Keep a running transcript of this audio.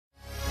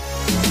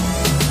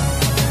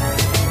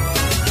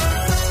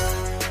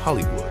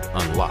Hollywood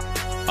Unlocked,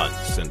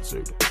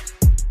 Uncensored.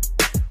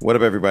 What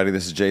up, everybody?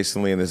 This is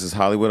Jason Lee, and this is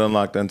Hollywood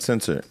Unlocked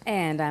Uncensored.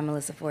 And I'm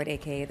Melissa Ford,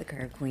 a.k.a. the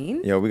Curve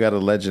Queen. Yo, we got a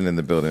legend in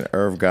the building,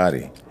 Irv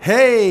Gotti.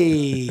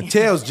 Hey,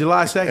 Tails,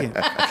 July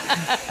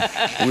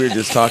 2nd. We were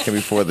just talking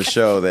before the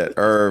show that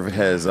Irv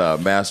has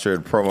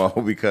mastered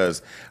promo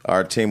because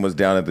our team was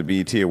down at the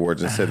BET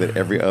Awards and said that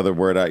every other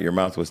word out your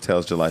mouth was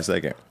Tails July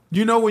 2nd.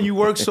 You know, when you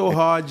work so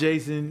hard,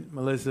 Jason,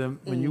 Melissa,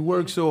 when you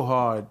work so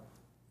hard,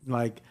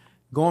 like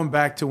going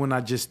back to when I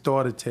just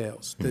started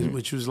Tails,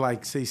 which was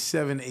like, say,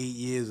 7-8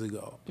 years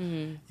ago,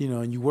 you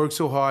know, and you work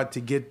so hard to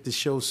get the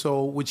show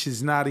sold, which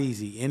is not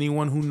easy.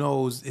 Anyone who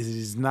knows, it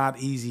is not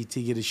easy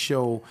to get a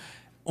show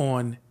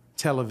on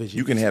television.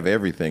 You can have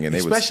everything, and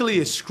especially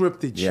a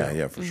scripted show.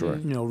 Yeah, for sure.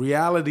 You know,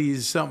 reality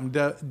is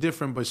something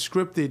different, but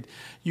scripted,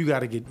 you got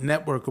to get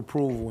network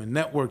approval and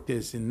network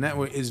this and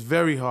network is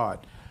very hard.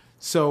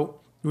 So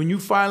when you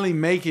finally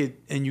make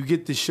it and you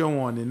get the show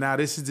on, and now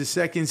this is the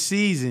second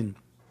season,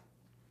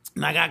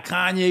 and I got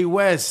Kanye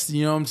West,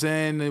 you know what I'm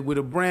saying, with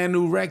a brand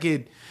new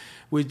record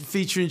with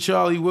featuring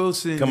Charlie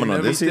Wilson coming and on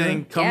everything. This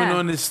season? Coming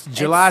on this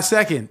July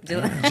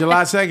 2nd.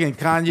 July 2nd,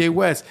 Kanye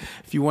West.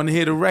 If you want to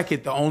hear the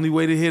record, the only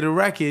way to hear the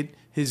record,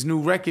 his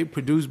new record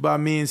produced by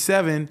me and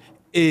Seven,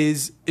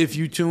 is if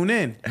you tune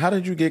in. How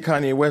did you get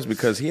Kanye West?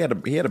 Because he had a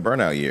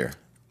burnout year.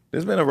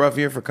 It's been a rough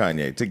year for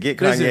Kanye. To get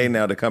Kanye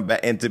now to come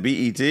back and to be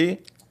E.T.?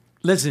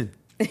 Listen.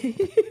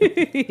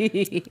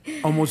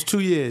 Almost 2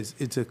 years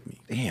it took me.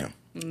 Damn.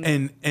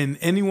 And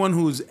anyone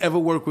who's ever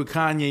worked with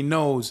Kanye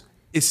knows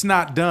it's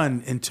not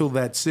done until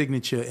that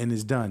signature and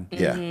is done.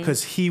 Yeah.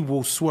 Because he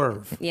will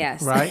swerve.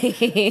 Yes. Right?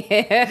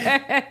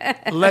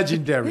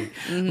 Legendary.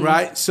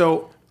 Right?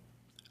 So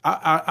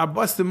I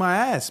busted my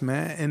ass,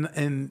 man.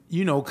 And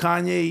you know,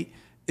 Kanye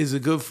is a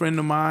good friend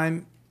of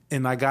mine,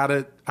 and I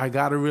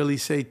gotta really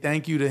say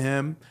thank you to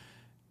him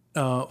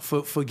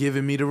for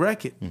giving me the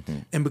record.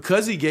 And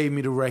because he gave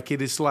me the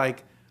record, it's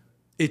like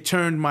it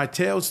turned my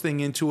Tails thing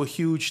into a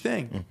huge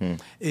thing.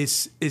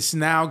 It's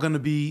now going to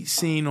be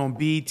seen on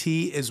BET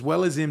as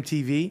well as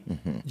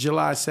MTV,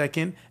 July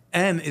 2nd,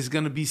 and it's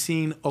going to be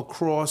seen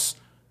across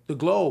the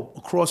globe,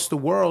 across the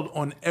world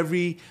on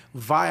every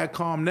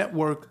Viacom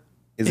network.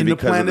 Is it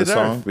because of the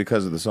song? Earth.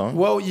 Because of the song?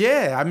 Well,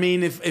 yeah. I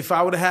mean, if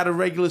I would have had a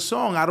regular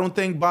song, I don't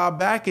think Bob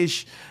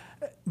Backish,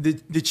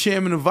 the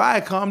chairman of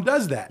Viacom,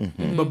 does that.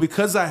 But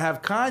because I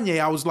have Kanye,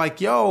 I was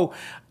like, yo,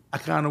 I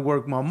kind of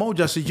worked my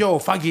mojo. I said, yo,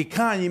 if I get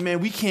Kanye, man,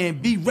 we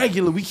can't be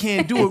regular. We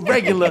can't do it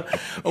regular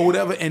or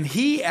whatever. And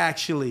he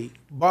actually,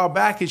 Bob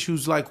Backish,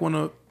 who's like one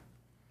of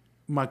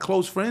my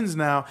close friends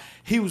now,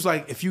 he was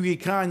like, if you get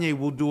Kanye,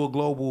 we'll do a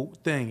global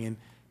thing. And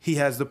he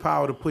has the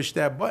power to push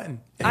that button.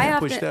 And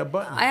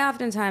I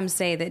oftentimes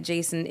say that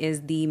Jason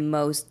is the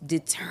most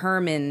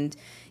determined,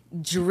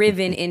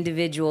 driven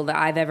individual that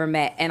I've ever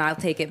met, and I'll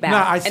take it back.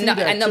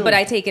 But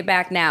I take it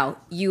back now.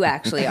 You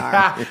actually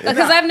are,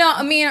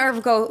 because me and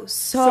Irv go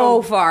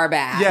so far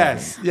back.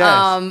 Yes.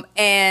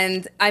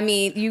 And I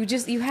mean,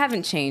 you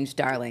haven't changed,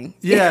 darling.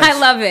 Yes. I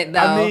love it though.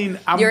 I mean,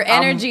 your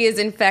energy is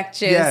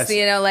infectious. Yes.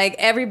 You know, like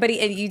everybody,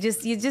 and you're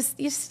just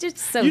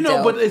so. You know,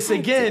 dope. but it's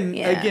again,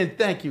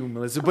 thank you,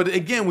 Melissa. But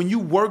again, when you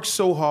work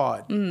so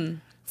hard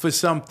for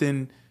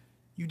something,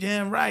 you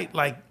damn right.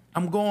 Like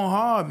I'm going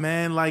hard,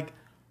 man. Like.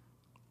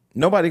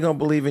 Nobody gonna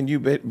believe in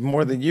you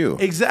more than you.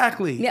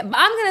 Exactly. Yeah, but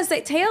I'm gonna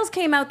say Tails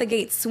came out the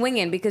gate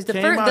swinging because the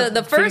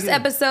first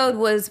episode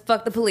was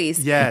 "Fuck the Police."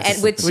 Yes,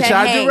 and which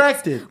I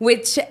directed.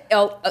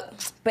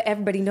 But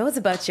everybody knows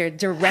about your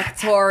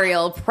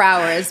directorial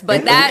prowess.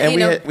 But I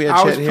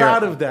was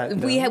proud of that.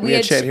 We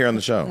had Chet here on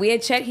the show. We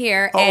had Chet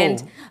here,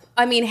 and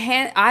I mean,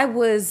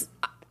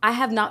 I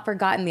have not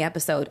forgotten the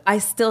episode. I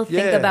still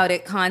think about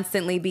it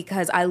constantly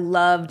because I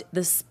loved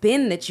the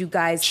spin that you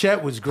guys.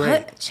 Chet was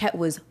great. Chet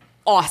was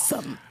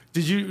awesome.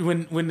 Did you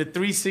when the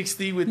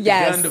 360 with the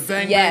gun, the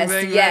bang, bang,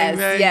 bang,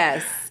 bang?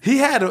 Yes. He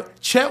had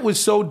Chet was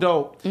so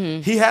dope.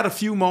 He had a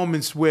few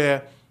moments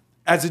where,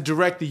 as a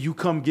director, you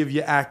come give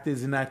your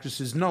actors and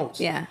actresses notes.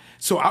 Yeah.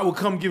 So I would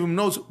come give him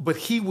notes, but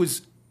he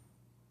was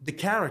the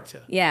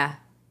character. Yeah.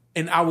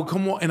 And I would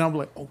come on, and I'm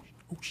like, oh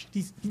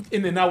shit,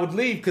 and then I would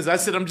leave because I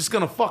said I'm just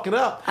gonna fuck it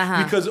up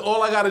because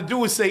all I got to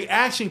do is say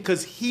action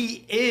because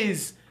he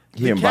is.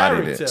 He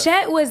embodied it.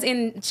 Chet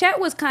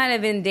was kind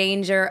of in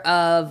danger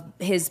of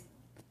his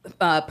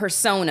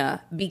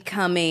persona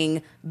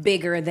becoming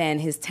bigger than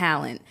his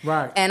talent.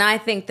 Right. And I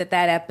think that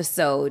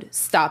episode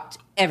stopped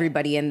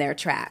everybody in their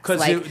tracks.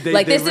 They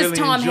this really is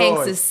Tom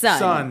Hanks'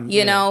 son.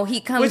 You know,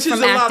 he comes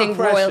from acting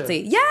royalty.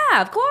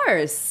 Yeah, of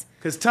course.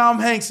 Because Tom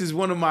Hanks is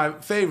one of my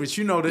favorites.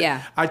 You know that.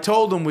 Yeah. I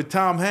told him with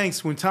Tom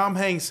Hanks, when Tom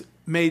Hanks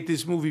made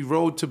this movie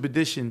Road to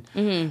Perdition,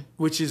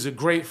 which is a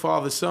great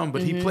father-son,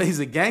 but he plays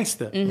a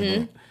gangster.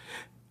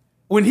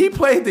 When he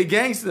played the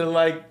gangster,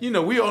 like, you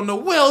know, we all know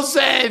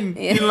Wilson,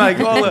 like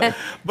all that.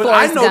 But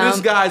I know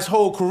this guy's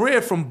whole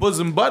career from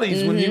Bosom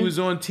Buddies when he was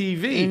on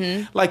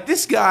TV. Like,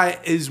 this guy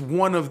is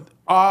one of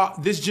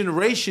this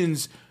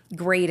generation's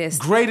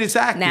greatest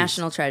actors.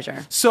 National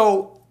treasure.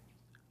 So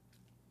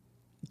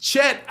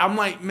Chet, I'm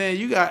like, man,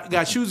 you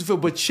got shoes to fill.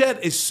 But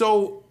Chet is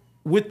so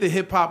with the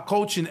hip hop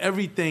culture and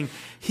everything,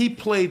 he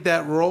played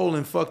that role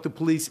in Fuck the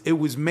Police. It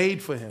was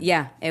made for him.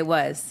 Yeah, it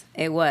was.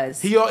 It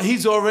was.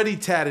 He's already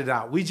tatted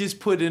out. We just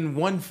put in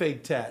one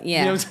fake tat. Yeah.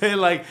 You know what I'm saying?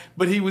 Like,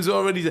 but he was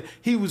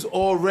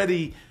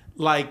already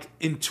like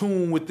in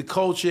tune with the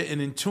culture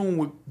and in tune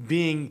with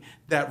being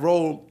that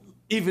role,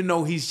 even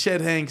though he's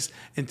Chet Hanks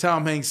and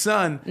Tom Hanks'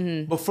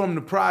 son, but from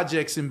the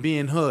projects and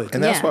being hood.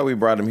 And that's why we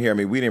brought him here. I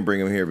mean, we didn't bring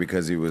him here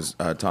because he was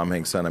Tom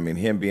Hanks' son. I mean,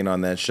 him being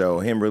on that show,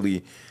 him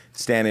really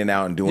standing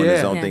out and doing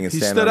his own thing and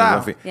standing on his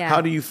own feet. Yeah. How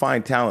do you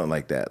find talent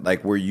like that?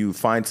 Like where you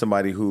find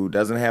somebody who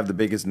doesn't have the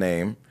biggest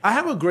name. I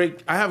have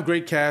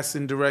great cast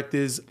and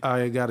directors.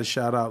 I got to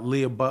shout out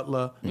Leah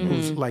Butler,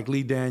 who's like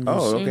Lee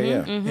Daniels. Oh, okay,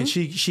 yeah. And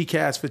she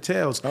cast for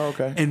Tales. Oh,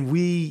 okay. And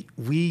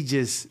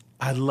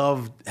I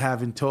love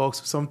having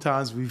talks.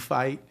 Sometimes we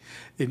fight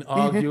and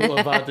argue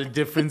about the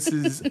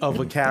differences of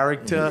a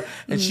character.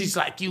 And she's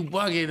like, you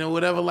bugging or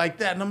whatever like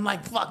that. And I'm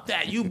like, fuck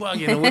that, you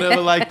bugging or whatever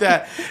like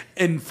that.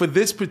 And for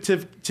this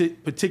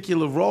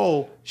particular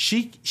role,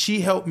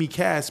 she helped me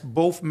cast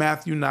both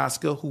Matthew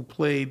Noska, who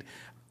played...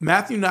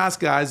 Matthew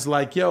Noska is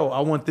like, yo, I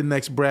want the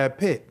next Brad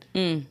Pitt.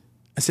 I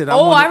said,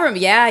 I remember.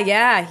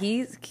 Yeah.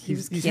 He's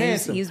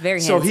handsome. He's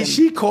very handsome. So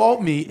she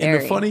called me, Very.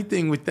 and the funny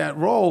thing with that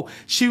role,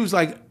 she was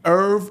like,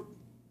 Irv,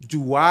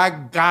 do I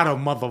got a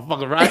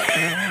motherfucker, right?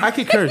 I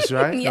can curse,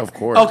 right? Yeah. Of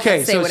course.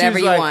 Okay, Say so whatever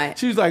she you was like, want.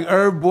 She was like,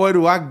 Irv, boy,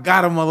 do I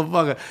got a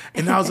motherfucker.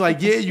 And I was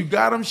like, yeah, you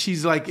got him?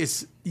 She's like,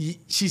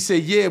 she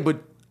said, yeah,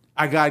 but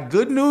I got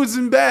good news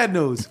and bad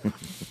news.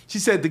 She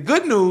said, the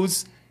good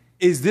news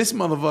is this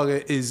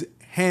motherfucker is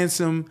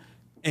handsome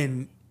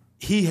and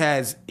he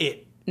has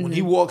it. When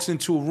he walks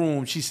into a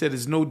room, she said,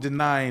 there's no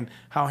denying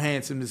how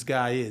handsome this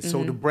guy is.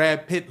 So the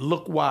Brad Pitt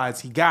look-wise,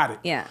 he got it.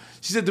 Yeah.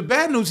 She said, the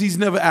bad news, he's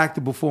never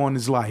acted before in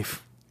his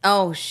life.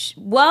 Oh,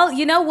 well,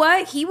 you know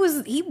what? He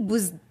was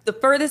the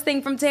furthest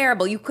thing from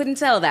terrible. You couldn't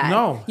tell that.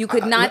 No. You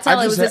could not tell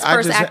it was his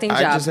first acting job.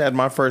 I just had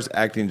my first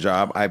acting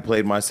job. I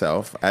played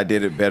myself. I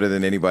did it better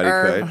than anybody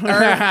could.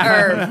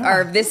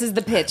 Irv, this is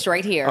the pitch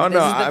right here. Oh, no,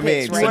 I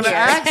mean,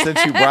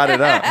 since you brought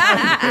it up.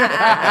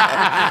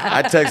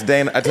 I text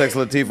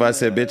Latifah, I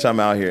said, bitch, I'm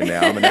out here now.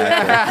 I'm an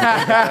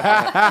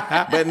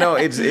actor. But no,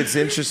 it's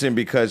interesting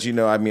because, you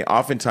know, I mean,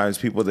 oftentimes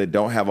people that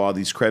don't have all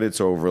these credits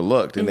are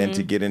overlooked. And then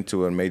to get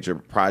into a major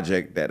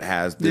project that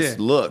has this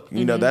look,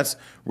 you know, that's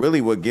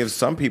really what gives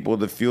some people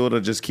the fuel to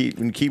just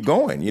keep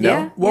going, you know?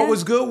 Yeah. What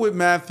was good with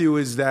Matthew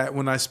is that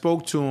when I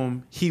spoke to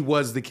him, he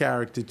was the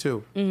character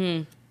too.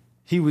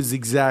 He was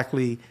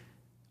exactly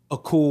a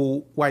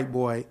cool white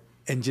boy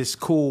and just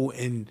cool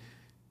and,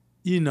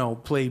 you know,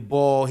 played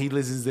ball. He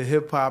listens to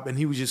hip hop and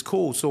he was just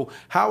cool. So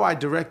how I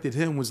directed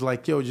him was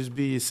like, yo, just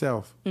be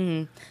yourself.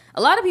 A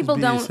lot of people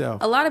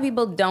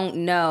don't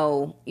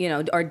know, you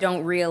know, or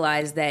don't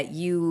realize that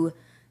you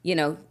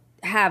know,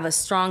 have a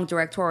strong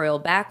directorial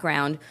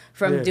background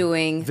from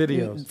doing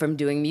videos, from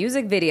doing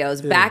music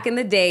videos back in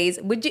the days.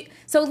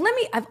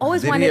 I've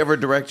always wanted. Did he ever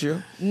direct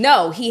you?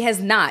 No, he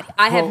has not.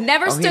 I have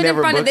never stood in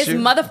front of this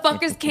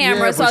motherfucker's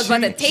camera, so I was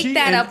about to take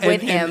that up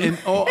with him. In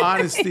all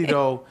honesty,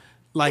 though,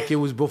 like it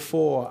was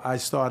before I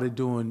started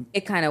doing.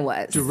 It kind of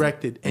was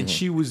directed, and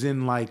she was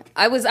in like.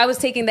 I was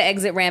taking the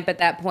exit ramp at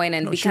that point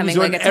and becoming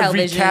like a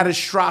television. Every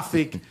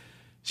catastrophic.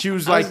 She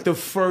was like the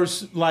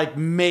first like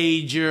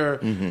major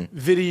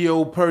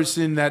video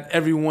person that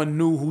everyone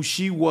knew who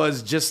she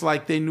was, just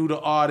like they knew the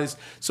artist.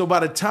 So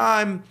by the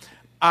time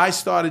I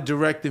started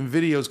directing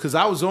videos, because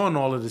I was on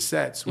all of the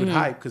sets with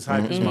Hype, because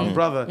Hype is my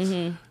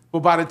brother. But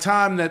by the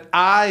time that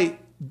I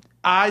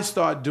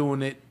started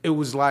doing it, it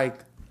was like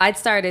I'd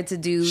started to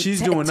do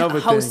doing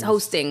other things.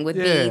 Hosting with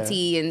BET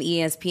and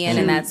ESPN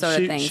and that sort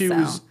of thing.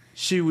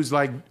 She was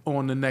like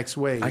on the next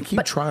wave. I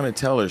keep trying to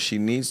tell her she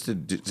needs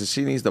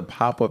to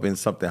pop up in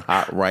something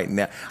hot right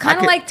now. Kind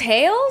of like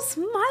Tales?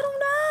 I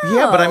don't know.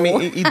 Yeah, but I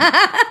mean,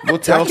 well,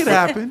 that could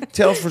happen.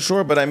 Tales for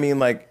sure, but I mean,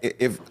 like,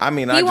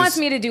 he wants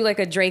me to do like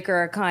a Drake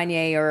or a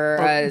Kanye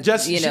or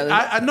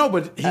I know,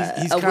 but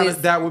he's kind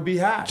of that would be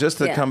hot. Just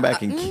to come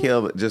back and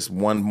kill it just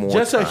one more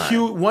just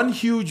time. One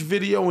huge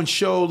video and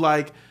show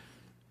like.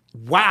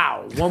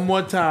 Wow! One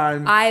more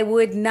time. I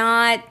wouldn't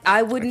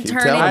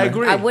turn it. I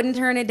agree. I wouldn't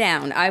turn it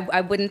down.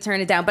 I wouldn't turn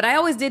it down. But I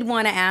always did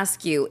want to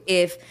ask you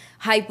if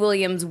Hype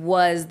Williams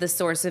was the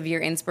source of your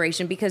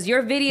inspiration, because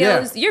your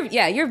videos,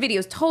 your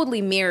videos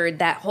totally mirrored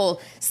that whole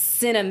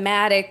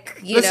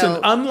cinematic. Listen,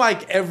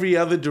 unlike every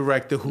other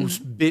director who's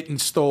bit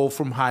and stole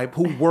from Hype,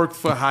 who worked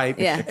for Hype,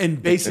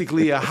 and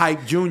basically a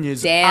Hype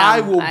Juniors, I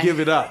will give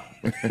it up.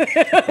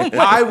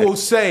 I will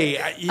say,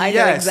 I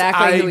know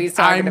exactly who he's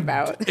talking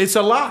about. It's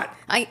a lot.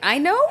 I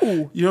know. You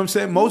know what I'm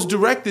saying? Most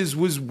directors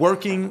was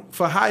working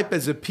for Hype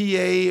as a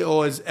PA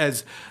or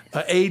as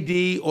a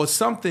AD or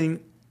something,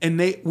 and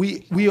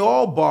we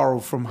all borrow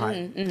from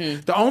Hype.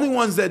 The only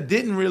ones that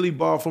didn't really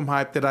borrow from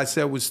Hype that I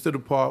said was stood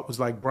apart was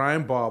like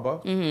Brian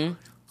Barber,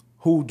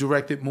 who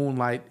directed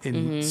Moonlight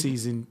in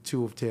season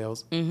 2 of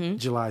Tales,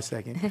 July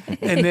 2nd,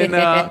 and then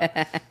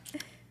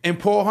and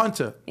Paul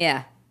Hunter.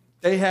 Yeah.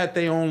 They had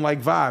their own like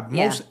vibe.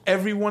 Most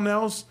everyone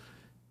else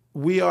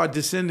we are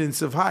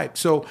descendants of Hype.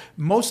 So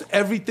most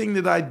everything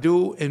that I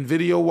do in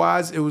video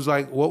wise, it was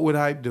like, what would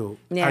Hype do?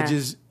 Yeah.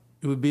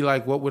 It would be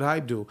like, what would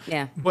Hype do?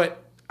 Yeah.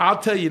 But I'll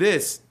tell you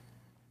this,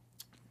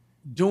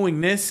 doing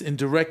this and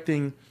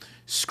directing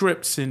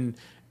scripts and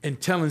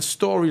telling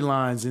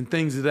storylines and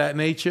things of that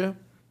nature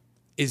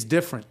is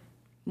different.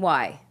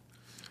 Why?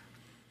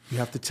 You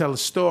have to tell a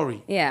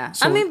story. Yeah.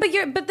 So, I mean,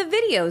 but the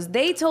videos,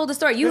 they told a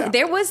story.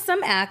 There was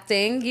some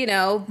acting, you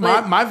know.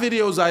 But my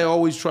videos, I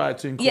always try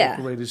to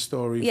incorporate a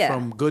story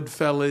from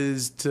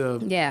Goodfellas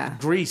to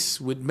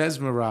Grease with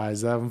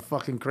Mesmerize. I'm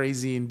fucking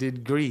crazy and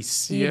did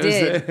Grease. You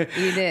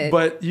did.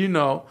 But, you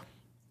know,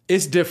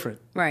 it's different.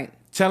 Right.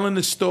 Telling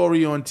the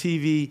story on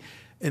TV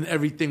and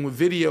everything with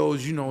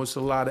videos, you know, it's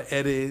a lot of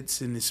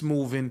edits and it's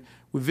moving.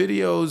 With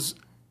videos,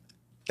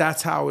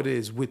 that's how it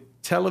is.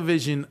 With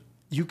television,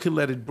 you can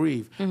let it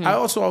breathe.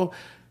 Mm-hmm.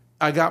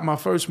 I got my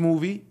first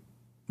movie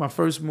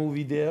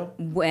deal.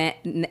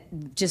 When,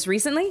 just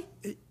recently?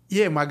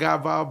 Yeah, my guy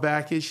Val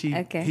Backus,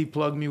 he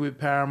plugged me with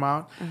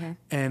Paramount. Okay.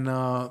 And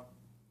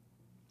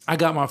I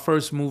got my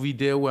first movie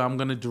deal where I'm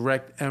going to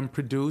direct and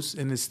produce,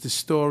 and it's the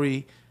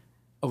story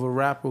of a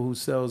rapper who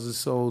sells his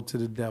soul to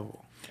the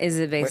devil. Is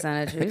it based on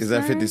a true Is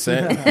that story? 50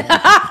 Cent?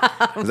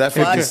 Is that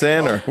 50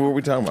 Cent, or who are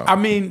we talking about? I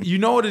mean, you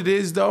know what it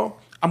is, though?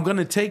 I'm going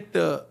to take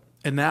the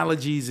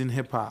analogies in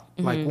hip-hop.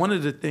 Mm-hmm. Like, one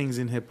of the things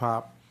in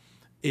hip-hop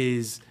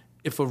is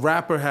if a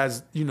rapper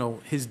has, you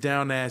know, his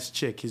down-ass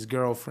chick, his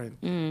girlfriend,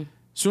 as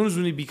soon as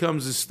when he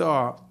becomes a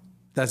star,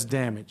 that's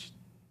damaged.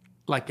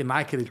 Like, and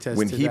I could attest to that.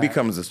 When he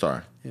becomes a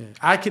star. Yeah.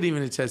 I could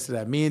even attest to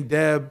that. Me and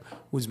Deb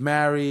was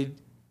married.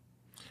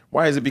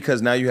 Why is it?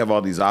 Because now you have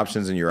all these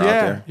options and you're out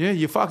there? Yeah,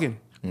 you're fucking.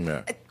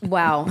 Yeah.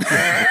 Wow.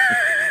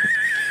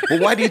 Well,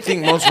 why do you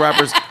think most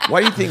rappers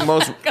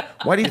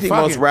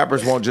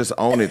won't just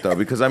own it, though?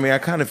 Because, I mean, I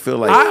kind of feel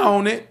like... I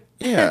own it.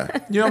 Yeah.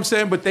 You know what I'm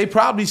saying? But they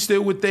probably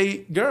still with their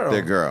girl.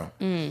 Their girl.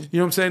 You know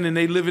what I'm saying? And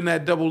they live in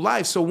that double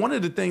life. So one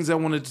of the things I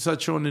wanted to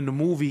touch on in the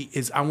movie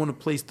is I want to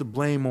place the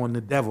blame on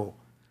the devil.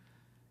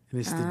 And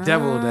it's the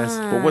devil that's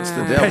But what's the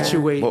devil?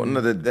 perpetuating. Well, no,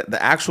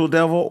 the actual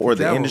devil or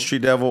the devil. industry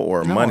devil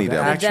or money the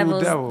devil? actual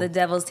devil. The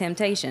devil's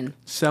temptation.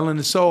 Selling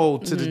the soul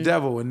to the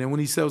devil. And then when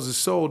he sells the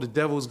soul, the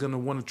devil is going to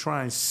want to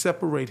try and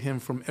separate him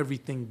from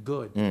everything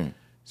good.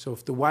 So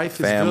if the wife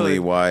is Family,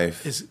 good,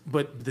 wife.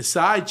 but the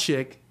side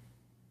chick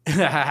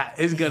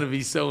is going to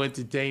be so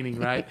entertaining,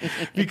 right?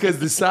 Because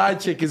the side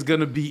chick is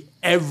going to be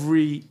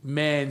every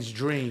man's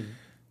dream.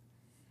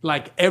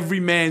 Like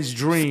every man's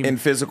dream. In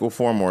physical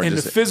form or in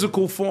just... the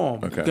physical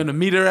form. Okay. Going to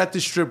meet her at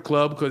the strip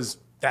club because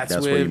that's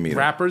where you meet her.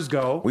 rappers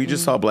go. Well, you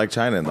just saw Black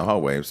China in the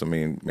hallway, so I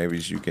mean, maybe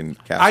you can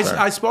cast her.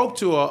 I spoke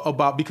to her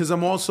about, because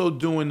I'm also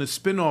doing a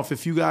spinoff.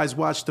 If you guys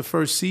watched the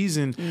first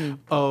season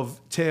of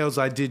Tales,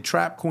 I did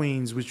Trap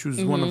Queens, which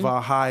was one of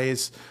our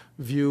highest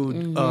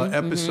viewed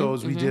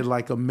episodes. We did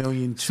like 1.2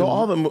 million. So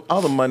all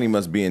the money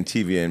must be in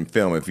TV and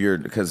film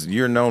because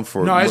you're known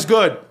for... No, it's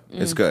good.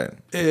 It's good.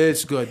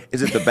 It's good.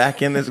 Is it the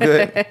back end that's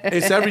good?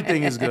 It's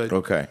everything is good.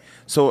 Okay.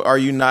 So are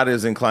you not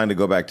as inclined to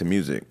go back to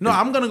music? No,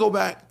 I'm gonna go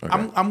back. Okay.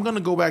 I'm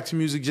gonna go back to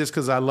music just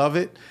because I love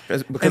it.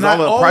 Because all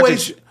the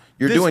projects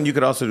you're doing, you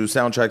could also do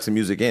soundtracks and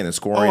music and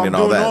scoring and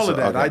all that. I'm doing all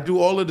of that. I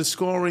do all of the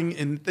scoring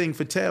and thing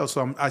for Tales.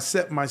 So I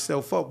set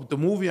myself up. With the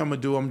movie I'm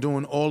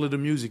doing all of the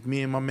music.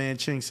 Me and my man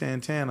Ching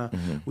Santana,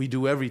 we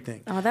do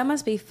everything. Oh, that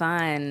must be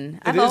fun.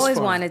 I've always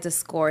wanted to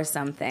score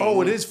something.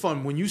 Oh, it is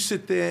fun. When you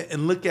sit there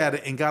and look at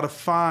it and gotta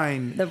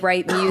find the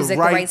right music,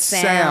 the right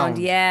sound.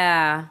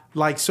 Yeah.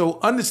 Like, so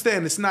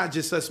understand, it's not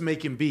just us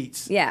making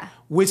beats. Yeah.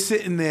 We're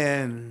sitting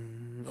there and...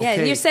 Yeah,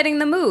 you're setting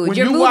the mood. When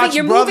You're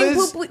moving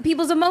Brothers,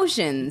 people's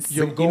emotions.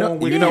 You're going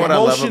with the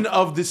emotion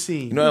of the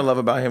scene. You know what I love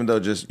about him,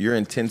 though? Just your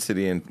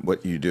intensity in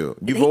what you do.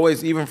 You've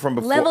always, even from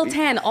before... Level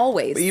 10,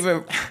 always.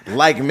 Even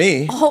like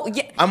me,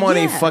 I'm on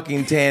a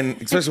fucking 10,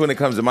 especially when it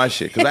comes to my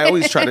shit. Because I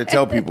always try to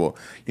tell people,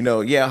 you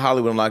know,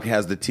 Hollywood Unlocked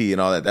has the tea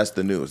and all that. That's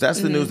the news. That's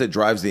the news that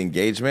drives the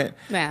engagement.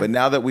 Yeah. But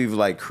now that we've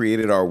like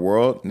created our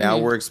world, now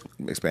we're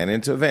expanding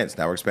into events.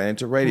 Now we're expanding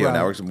to radio. Right.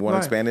 Now we want to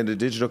expand into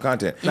digital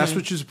content. That's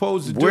what you're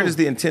supposed to do. Where does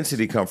the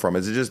intensity come from?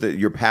 Is it just that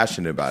you're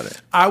passionate about it?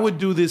 I would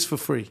do this for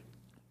free.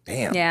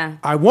 Damn. Yeah.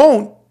 I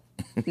won't.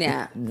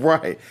 Yeah.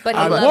 Right. But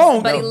he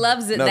loves he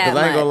loves it that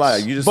much. I ain't gonna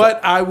lie.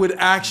 But I would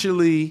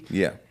actually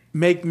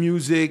make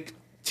music,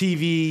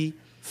 TV,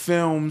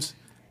 films.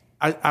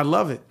 I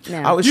love it.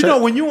 Yeah.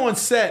 When you're on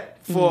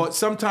set for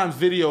sometimes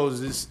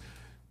videos is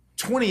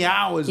 20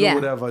 hours or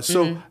whatever.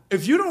 So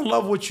if you don't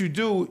love what you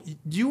do,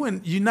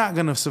 you're not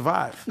going to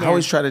survive. I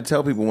always try to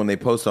tell people when they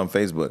post on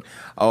Facebook,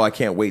 oh, I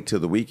can't wait till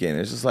the weekend.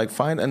 It's just like,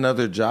 find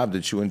another job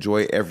that you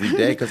enjoy every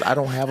day because I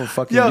don't have a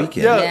fucking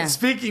weekend. Yeah.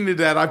 Speaking to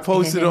that, I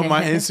posted on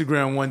my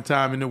Instagram one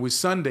time and it was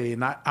Sunday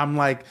and I'm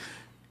like,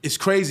 it's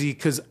crazy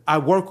because I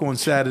work on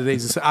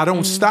Saturdays and I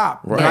don't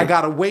stop. Right. I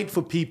gotta wait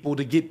for people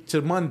to get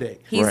to Monday.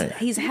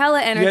 He's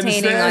hella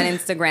entertaining on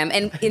Instagram,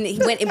 and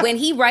when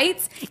he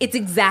writes, it's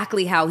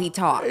exactly how he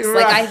talks. Right.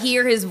 Like I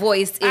hear his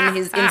voice in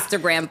his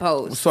Instagram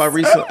posts. So I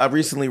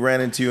recently ran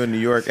into you in New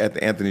York at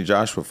the Anthony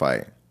Joshua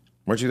fight.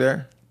 Weren't you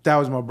there? That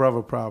was my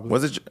brother, probably.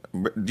 Was it?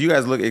 Do you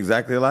guys look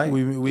exactly alike?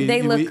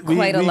 They look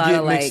quite a lot alike. We get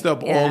alike. mixed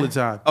up all the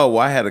time. Oh, well,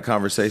 I had a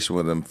conversation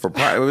with him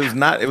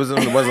it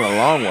wasn't a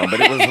long one, but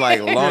it was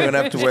like long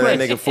enough to where that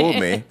nigga fooled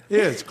me.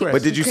 Yeah, it's Chris.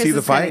 But did you see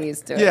the fight?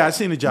 Yeah, I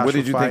seen the Joshua fight. What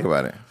did you think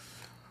about it?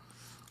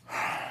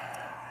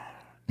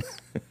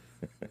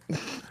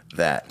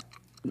 That.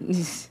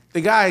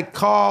 The guy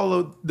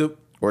called the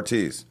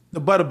Ortiz. The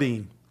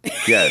Butterbean.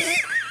 Yes.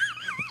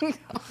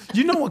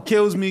 You know what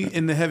kills me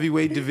in the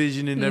heavyweight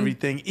division and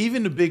everything?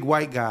 Even the big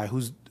white guy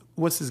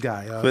what's his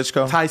guy?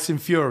 Klitschko? Tyson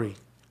Fury.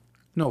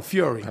 No,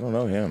 Fury. I don't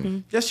know him. Mm-hmm.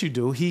 Yes, you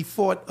do. He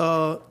fought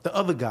the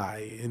other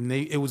guy, and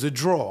it was a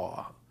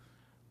draw.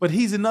 But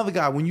he's another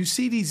guy. When you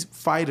see these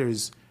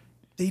fighters,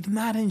 they're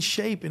not in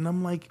shape, and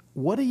I'm like,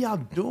 what are y'all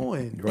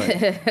doing? Right.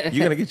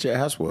 You're going to get your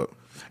ass whooped.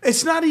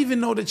 It's not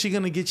even though that you're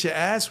going to get your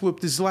ass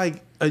whipped. It's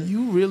like, are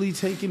you really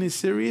taking it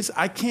serious?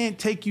 I can't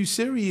take you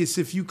serious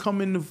if you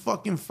come in the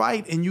fucking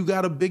fight and you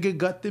got a bigger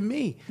gut than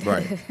me.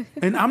 Right.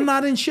 And I'm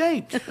not in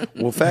shape.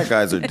 Well, fat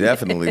guys are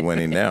definitely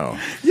winning now.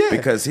 Yeah.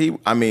 Because he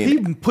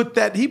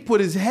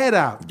put his head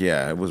out.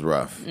 Yeah, it was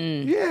rough.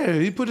 Yeah,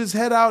 he put his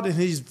head out and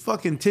his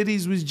fucking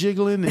titties was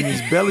jiggling and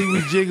his belly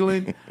was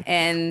jiggling.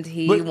 And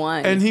he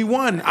won. And he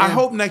won. Yeah. I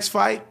hope next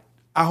fight,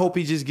 I hope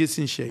he just gets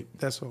in shape.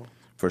 That's all.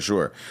 For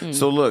sure.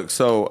 So look,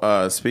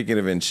 speaking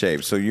of in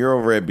shape, so you're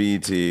over at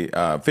BET,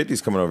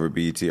 50's coming over at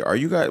BET. Are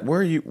you guys,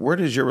 where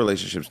does your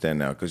relationship stand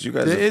now? Because you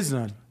guys There is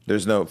none.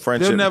 There's no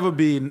friendship. There'll never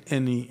be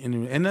any,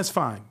 and that's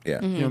fine.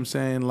 Yeah. You know what I'm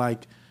saying?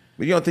 Like,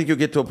 but you don't think you'll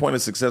get to a point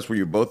of success where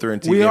you both are in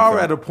TV? We are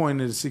at a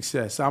point of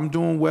success. I'm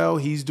doing well,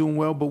 he's doing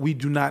well, but we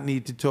do not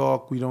need to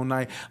talk. We don't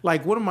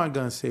like, what am I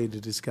going to say to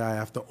this guy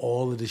after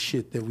all of the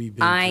shit that we've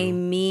been through? I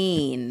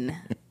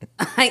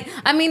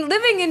mean,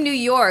 living in New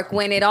York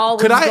when it all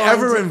was Could I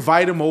ever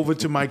invite him over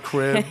to my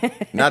crib?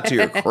 Not to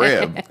your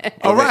crib.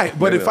 All right,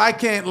 but if I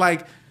can't,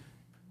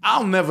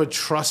 I'll never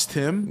trust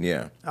him.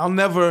 Yeah. I'll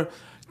never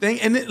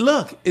think. And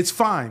look, it's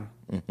fine.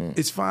 Mm-hmm.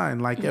 It's fine.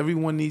 Like,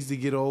 everyone needs to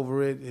get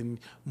over it and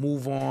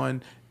move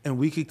on, and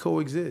we could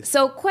coexist.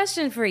 So,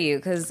 question for you,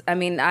 because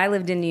I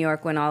lived in New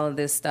York when all of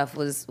this stuff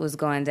was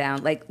going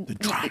down. Like the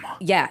drama.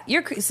 Yeah.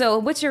 So,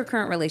 what's your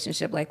current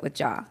relationship like with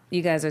Ja?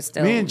 You guys are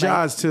still me and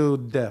Ja's till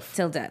death.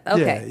 Till death.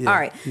 Okay. Yeah, all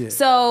right. Yeah.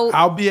 So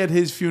I'll be at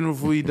his funeral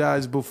if he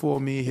dies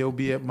before me. He'll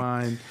be at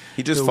mine.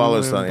 He just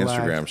follows us on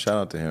Instagram. Shout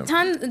out to him.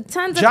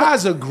 Tons.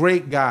 Ja's a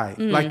great guy.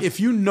 Like,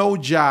 if you know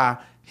Ja,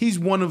 he's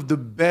one of the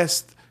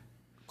best,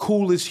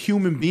 coolest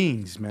human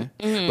beings, man.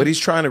 Mm-hmm. But he's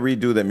trying to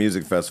redo that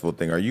music festival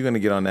thing. Are you going to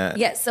get on that?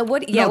 Yeah. So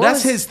what? No,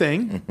 that's his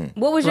thing.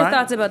 What was your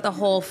thoughts about the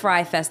whole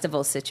Fry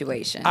Festival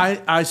situation?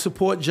 I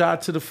support Ja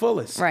to the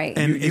fullest. Right.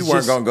 And you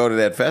weren't going to go to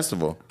that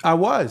festival. I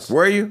was.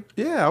 Were you?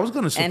 Yeah, I was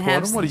going to support and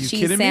have him. What are you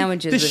cheese kidding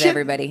sandwiches me? with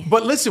everybody.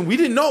 But listen, we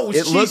didn't know it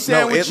was cheese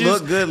sandwiches it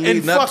looked good and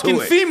leading up fucking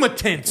to it. FEMA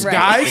tents,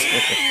 guys.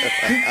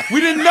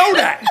 We didn't know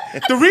that.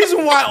 The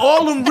reason why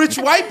all them rich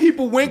white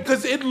people went,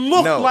 because it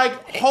looked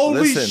like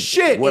holy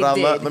shit.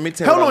 Let me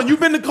tell you. Hold on, you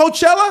been to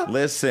Coachella?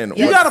 Listen.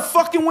 You gotta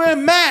fucking wear a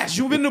mask.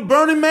 You been to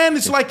Burning Man?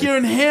 It's like you're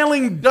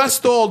inhaling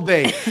dust all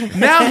day.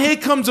 Now here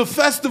comes a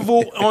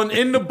festival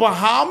in the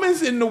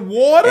Bahamas, in the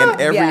water.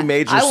 And every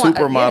major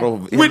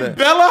supermodel. With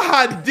Bella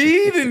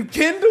Hadid and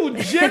Kendall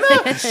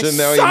Jenner.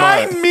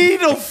 Sign me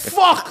the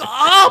fuck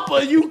up.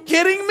 Are you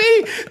kidding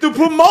me? The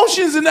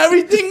promotions and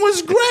everything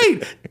was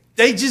great.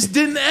 They just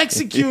didn't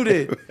execute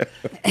it.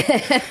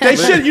 They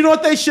should. You know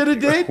what they should have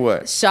did?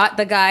 What? Shot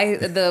the guy,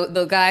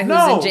 the guy who's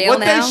in jail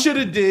now. What they should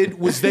have did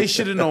was they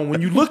should have known.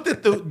 When you looked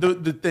at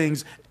the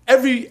things,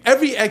 every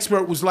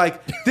expert was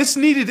like, this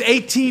needed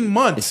 18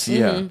 months.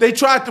 Yeah. They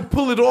tried to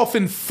pull it off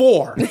in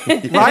 4,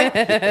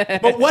 right?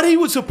 But what he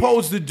was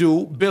supposed to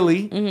do,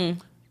 Billy,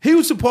 he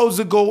was supposed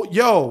to go,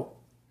 yo,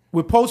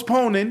 we're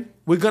postponing.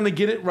 We're gonna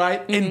get it right,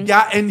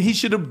 and he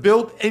should have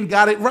built and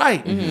got it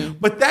right.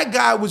 But that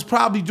guy was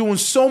probably doing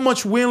so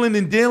much wheeling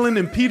and dealing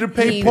and Peter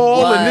paid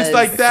Paul and this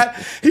like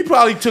that. He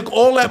probably took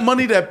all that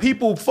money that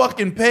people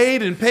fucking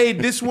paid and paid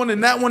this one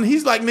and that one.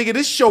 He's like, nigga,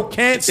 this show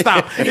can't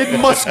stop. It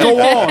must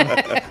go on.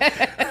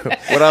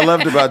 What I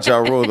loved about Ja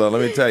Rule, though,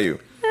 let me tell you.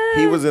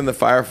 He was in the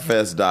Fyre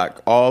Fest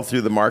doc all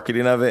through the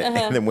marketing of it,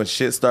 and then when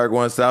shit started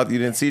going south, you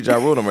didn't see Ja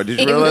Rule no more. Did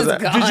you realize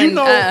that? Gone. Did you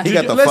know? He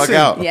got the fuck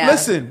out. Yeah.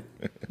 Listen,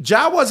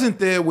 Ja wasn't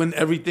there when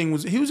everything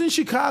was. He was in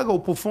Chicago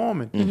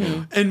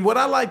performing. And what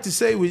I like to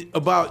say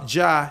about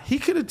Ja, he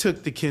could have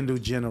took the Kendall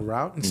Jenner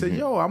route and said,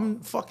 "Yo, I'm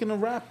fucking a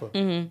rapper.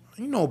 You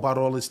know about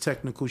all this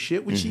technical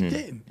shit," which he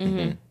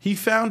didn't. He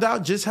found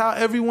out just how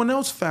everyone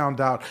else found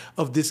out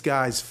of this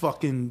guy's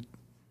fucking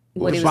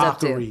what he was up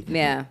to. debauchery.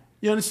 Yeah.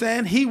 You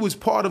understand? He was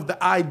part of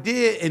the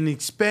idea and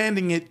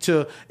expanding it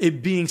to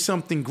it being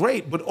something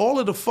great. But all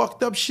of the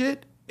fucked up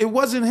shit, it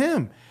wasn't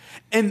him.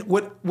 And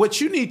what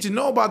you need to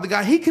know about the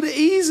guy, he could have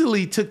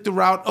easily took the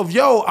route of,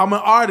 yo, I'm an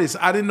artist.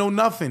 I didn't know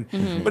nothing.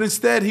 But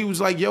instead, he was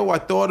like, yo, I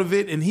thought of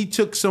it. And he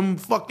took some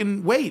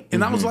fucking weight.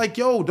 And I was like,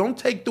 yo, don't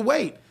take the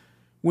weight.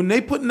 When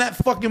they putting that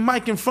fucking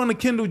mic in front of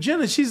Kendall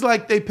Jenner, she's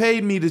like, they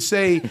paid me to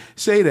say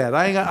that.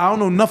 I don't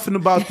know nothing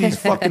about these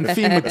fucking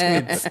FEMA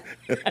kids.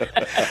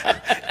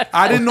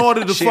 I didn't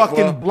order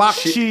the block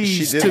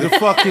cheese to the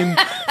fucking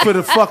for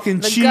the fucking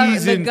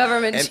cheese the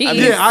government cheese.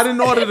 Yeah, I didn't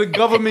order the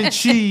government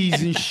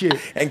cheese and shit.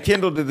 And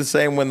Kendall did the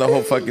same when the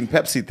whole fucking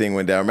Pepsi thing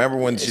went down. Remember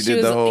when she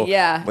did the whole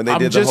when they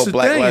did the whole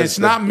Black Lives? It's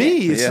not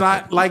me. It's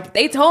not like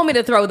they told me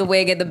to throw the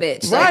wig at the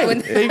bitch.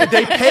 Right.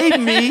 They paid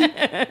me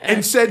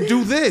and said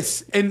do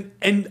this and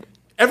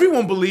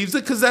everyone believes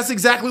it because that's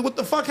exactly what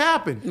the fuck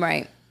happened.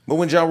 Right. But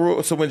when Ja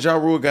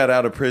Rule got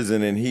out of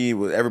prison and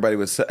everybody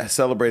was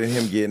celebrating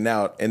him getting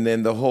out, and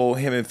then the whole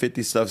him and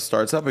 50 stuff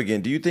starts up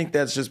again. Do you think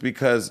that's just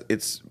because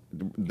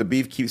the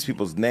beef keeps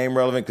people's name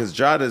relevant? Because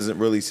Ja doesn't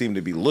really seem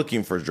to be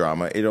looking for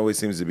drama. It always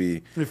seems to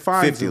be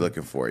 50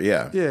 looking for it.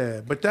 Yeah.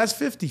 Yeah, but that's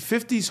 50.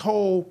 50's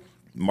whole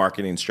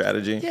marketing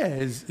strategy. Yeah,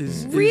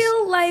 is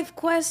real life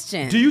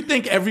question. Do you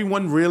think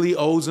everyone really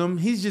owes him?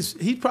 He's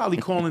probably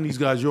calling these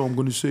guys, yo, I'm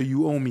going to say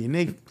you owe me.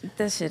 And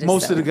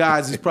most of the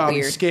guys is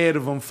probably scared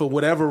of him for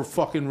whatever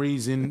fucking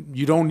reason.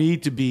 You don't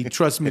need to be.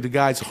 Trust me, the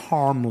guy's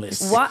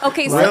harmless. What?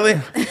 Okay, so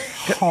really?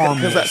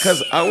 Harmless.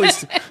 Because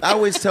I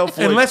always tell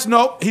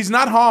Floyd. He's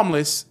not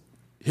harmless.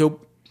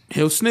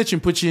 He'll snitch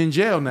and put you in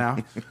jail now.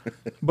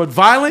 But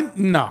violent?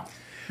 No.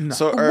 No.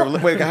 So,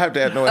 wait, I have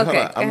to add. No,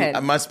 okay, hold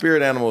on. My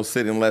spirit animal is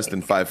sitting less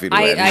than 5 feet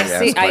away.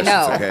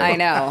 I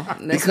know.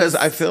 Because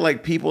I feel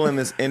like people in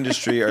this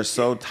industry are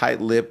so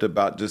tight-lipped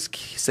about just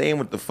saying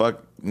what the fuck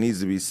needs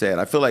to be said.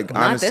 I feel like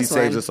honesty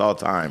saves us all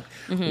time.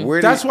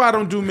 Mm-hmm. That's why I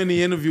don't do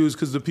many interviews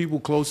because the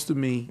people close to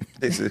me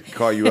they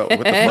call you up. What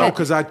the fuck? No,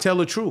 because I tell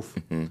the truth.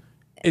 Mm-hmm.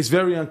 It's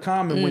very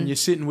uncommon when you're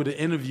sitting with an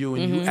interview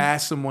and you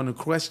ask someone a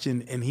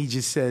question and he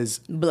just says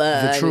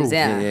the truth.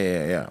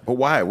 Yeah. But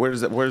why? Where does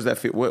that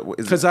fit?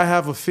 Because I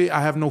have I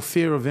have no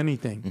fear of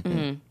anything.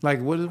 Mm-hmm. Like,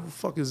 what the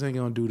fuck is they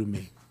gonna do to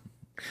me?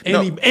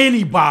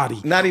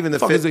 Anybody? Not even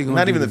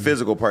the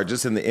physical part.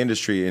 Just in the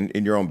industry,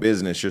 in your own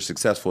business, you're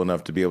successful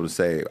enough to be able to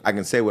say, "I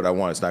can say what I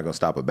want. It's not gonna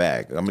stop a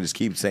bag." I'm gonna just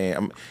keep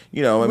saying,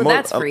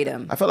 that's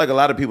freedom. I feel like a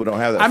lot of people don't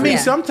have that. I mean,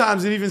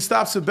 sometimes it even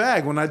stops a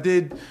bag. When I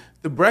did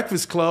The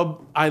Breakfast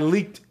Club, I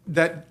leaked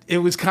that it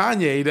was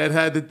Kanye that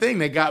had the thing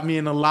that got me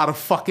in a lot of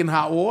fucking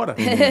hot water.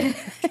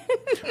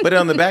 But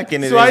on the back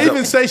end, I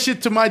even say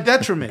shit to my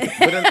detriment.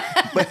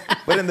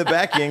 but in the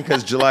back end,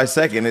 because July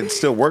 2nd, it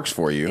still works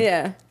for you.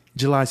 Yeah.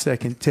 July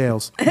 2nd,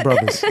 Tales,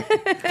 Brothers,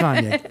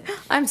 Kanye.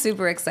 I'm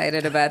super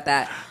excited about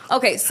that.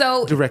 Okay,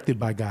 so directed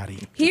by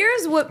Gotti.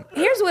 Here's what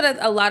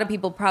a lot of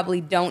people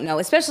probably don't know,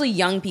 especially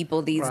young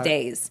people these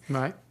days.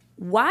 Right.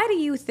 Why do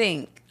you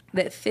think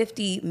that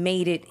 50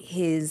 made it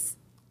his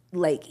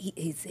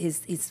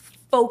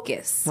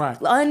focus,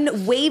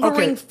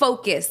 unwavering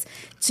focus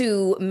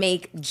to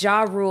make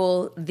Ja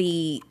Rule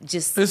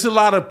There's a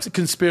lot of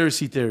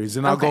conspiracy theories,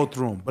 and I'll go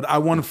through them. But I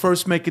want to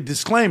first make a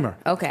disclaimer.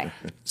 Okay.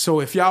 So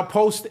if y'all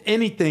post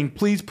anything,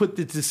 please put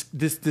this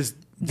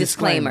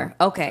disclaimer.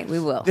 Okay, we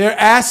will. They're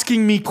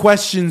asking me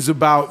questions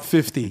about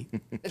 50.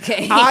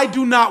 Okay. I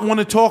do not want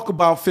to talk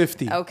about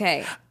 50.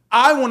 Okay.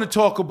 I want to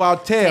talk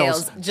about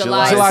Tales.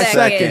 July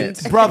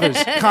 2nd. Brothers,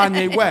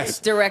 Kanye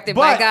West. Directed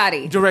by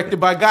Gotti.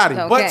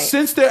 Okay. But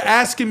since they're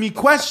asking me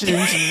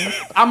questions,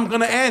 I'm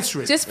going to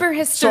answer it. Just for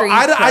history.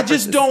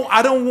 So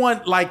I don't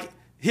want, like,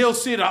 he'll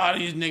sit,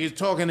 these niggas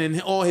talking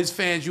and all his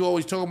fans, you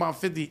always talk about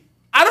 50.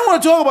 I don't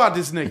want to talk about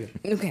this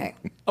nigga.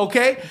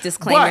 Okay?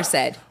 Disclaimer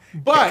said.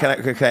 But can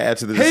I add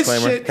to the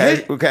disclaimer?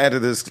 Can I add to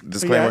this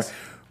disclaimer? Yes.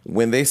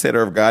 When they said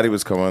Irv Gotti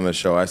was coming on the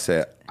show, I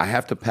said, I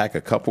have to pack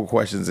a couple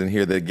questions in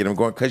here that get him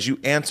going because you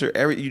answer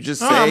you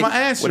just say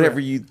whatever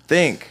you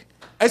think.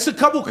 It's a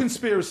couple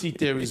conspiracy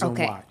theories on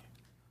why.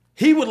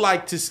 He would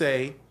like to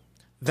say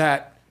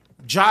that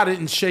Ja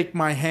didn't shake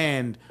my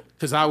hand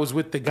because I was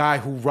with the guy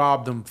who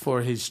robbed him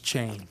for his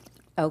chain.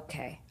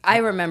 Okay. I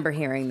remember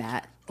hearing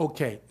that.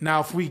 Okay. Now,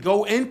 if we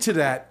go into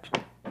that,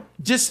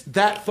 just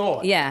that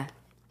thought. Yeah.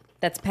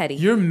 That's petty.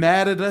 You're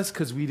mad at us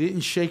because we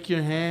didn't shake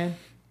your hand?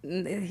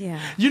 Yeah.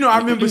 I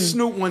remember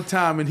Snoop one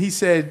time and he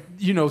said,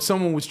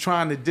 someone was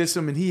trying to diss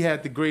him and he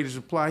had the greatest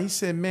reply. He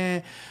said,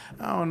 man,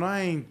 I don't know, I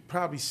ain't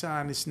probably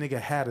signed this nigga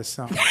hat or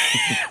something.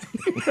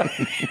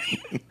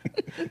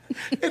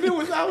 And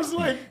I was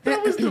like,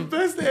 that was the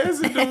best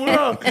answer in the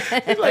world.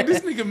 He's like,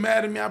 this nigga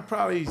mad at me, I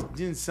probably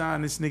didn't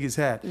sign this nigga's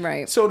hat.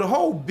 Right. So the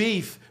whole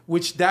beef,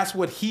 which that's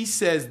what he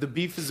says the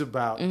beef is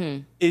about,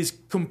 is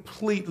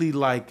completely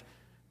like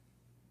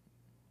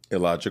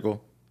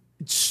illogical.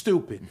 It's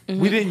stupid. Mm-hmm.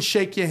 We didn't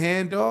shake your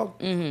hand, dog.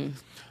 Mm-hmm.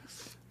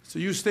 So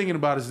you was thinking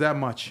about it that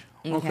much.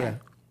 Okay.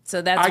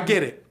 So I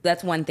get it.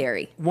 That's one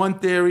theory. One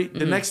theory.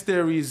 The next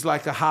theory is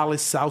like a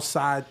Hollis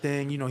Southside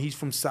thing. He's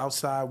from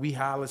Southside. We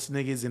Hollis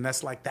niggas, and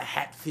that's like the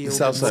Hatfield.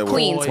 Southside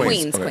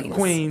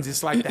Queens.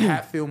 It's like the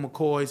Hatfield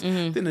McCoys.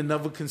 Then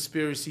another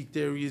conspiracy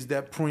theory is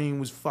that Preem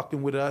was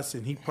fucking with us,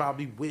 and he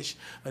probably wished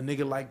a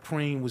nigga like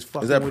Preem was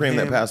fucking with him. Is that Preem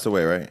that passed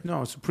away, right?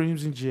 No,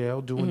 Preem's in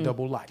jail doing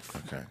double life.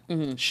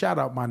 Okay. Shout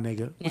out my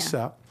nigga. What's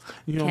up?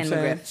 You know what I'm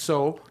saying?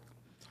 So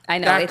I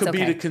know. That could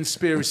be the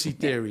conspiracy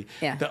theory.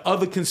 Yeah. The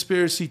other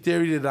conspiracy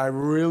theory that I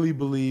really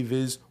believe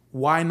is,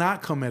 why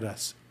not come at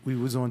us? We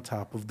was on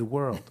top of the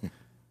world.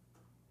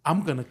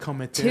 I'm going to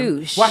come at them.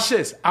 Touche. Watch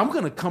this. I'm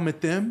going to come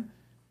at them.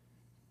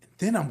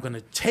 Then I'm going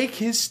to take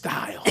his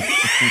style.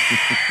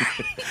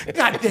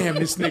 Goddamn,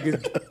 this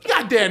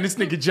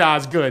nigga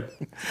Ja's good.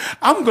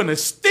 I'm going to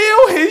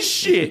steal his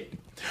shit.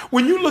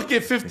 When you look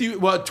at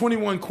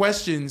 21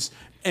 questions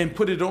and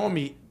put it on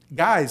me,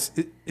 guys,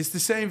 it's the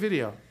same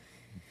video.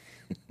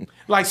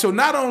 Like, so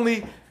not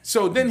only,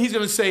 so then he's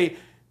going to say,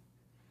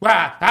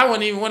 wow, I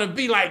wouldn't even want to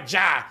be like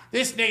Ja.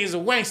 This nigga's a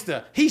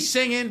wankster. He's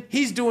singing.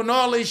 He's doing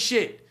all this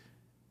shit.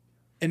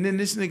 And then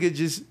this nigga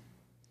just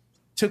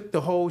took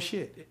the whole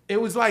shit. It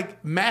was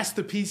like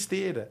Masterpiece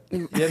Theater.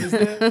 You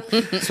understand?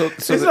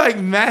 It's like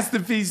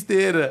Masterpiece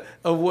Theater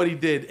of what he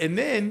did. And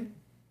then,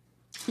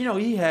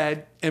 he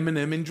had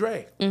Eminem and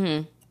Dre.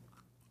 Mm-hmm.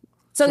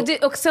 So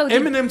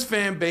Eminem's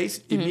fan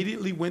base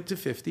immediately went to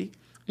 50.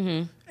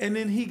 Mm-hmm. And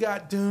then he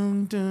got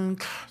dun, dun,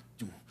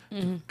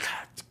 dun,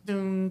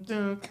 dun,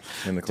 dun,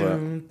 in the club.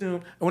 Dun, dun.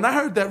 And when I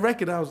heard that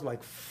record, I was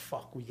like,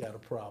 fuck, we got a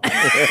problem.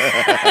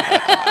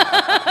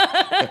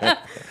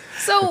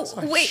 So,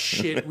 wait.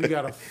 Shit, we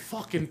got a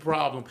fucking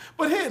problem.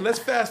 But hey, let's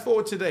fast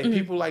forward today. Mm-hmm.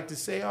 People like to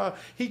say, oh,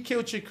 he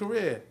killed your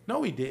career.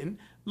 No, he didn't.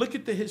 Look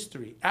at the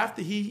history.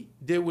 After he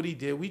did what he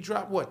did, we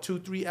dropped,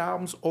 2-3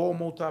 albums, all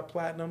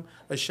multi-platinum,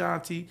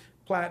 Ashanti,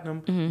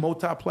 platinum,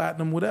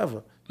 multi-platinum,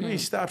 whatever. You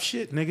ain't stopped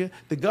shit, nigga.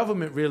 The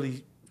government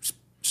really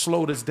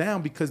slowed us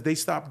down because they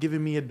stopped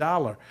giving me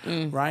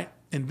 $1, right?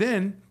 And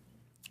then,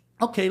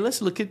 okay,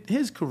 let's look at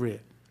his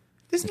career.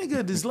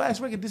 This last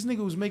record, this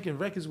nigga was making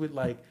records with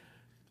like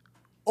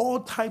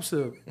all types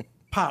of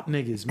pop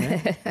niggas,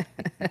 man.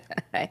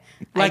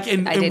 I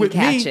didn't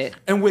catch it.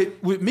 And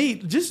with me,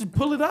 just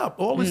pull it up.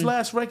 All his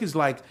last records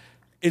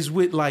is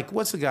with like,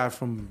 what's the guy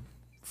from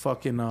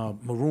fucking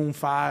Maroon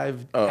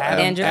 5?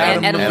 Adam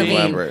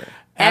Levine.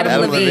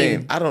 Adam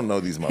Levine. I don't know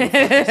these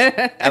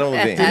motherfuckers. Adam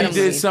Levine. Then he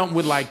did something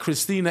with like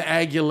Christina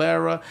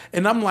Aguilera.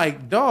 And I'm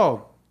like,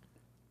 dog,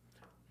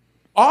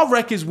 our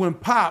records went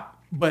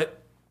pop, but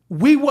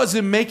we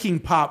wasn't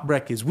making pop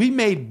records. We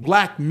made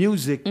black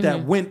music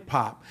that went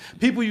pop.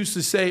 People used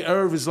to say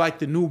Irv is like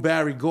the new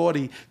Barry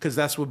Gordy because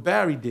that's what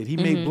Barry did. He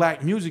made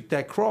black music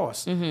that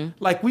crossed.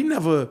 Like we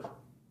never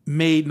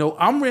made no,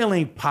 I'm Real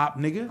ain't pop,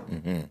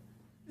 nigga.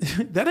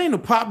 That ain't a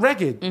pop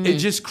record. It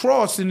just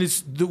crossed and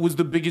it was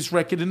the biggest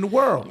record in the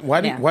world.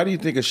 Why do you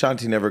think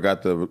Ashanti never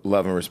got the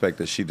love and respect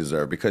that she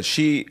deserved? Because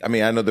I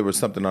know there was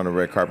something on the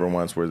red carpet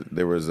once where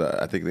there was,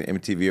 I think the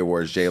MTV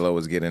Awards, J-Lo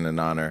was getting an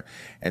honor,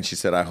 and she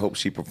said, I hope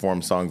she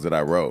performed songs that I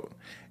wrote.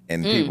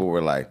 And people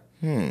were like,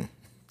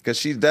 because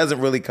she doesn't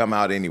really come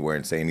out anywhere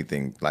and say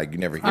anything. Like, you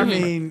never hear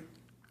from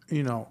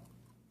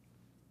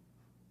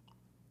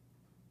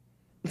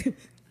her.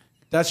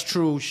 That's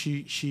true.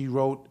 She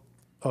wrote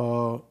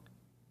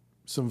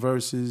some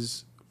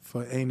verses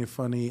for Ain't It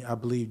Funny. I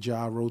believe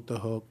Ja wrote the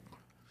hook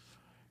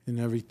and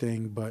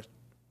everything, but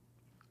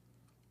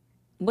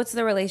what's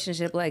the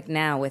relationship like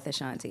now with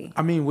Ashanti?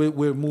 I mean,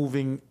 we're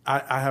moving.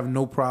 I have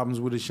no problems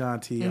with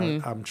Ashanti.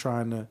 I'm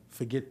trying to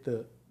forget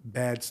the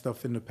bad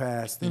stuff in the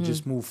past and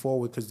just move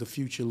forward because the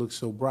future looks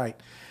so bright.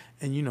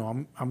 And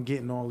I'm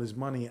getting all this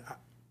money.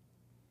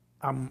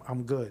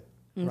 I'm good,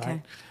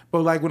 right?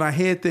 But like when I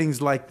hear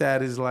things like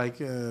that, it's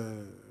like.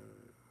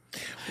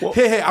 Well,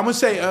 hey, I'm gonna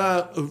say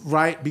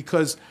right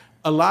because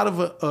a lot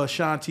of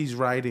Ashanti's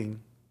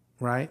writing,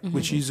 right,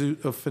 which she's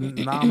a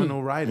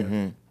phenomenal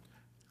writer,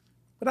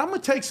 but I'm gonna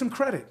take some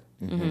credit,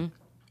 and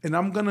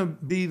I'm gonna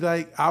be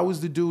like I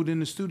was the dude in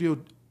the studio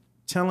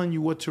telling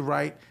you what to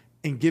write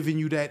and giving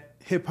you that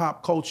hip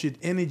hop cultured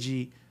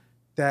energy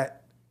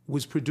that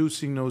was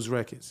producing those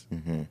records.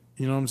 You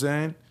know what I'm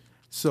saying?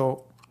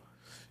 So,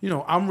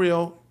 I'm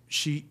Real.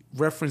 She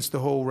referenced the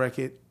whole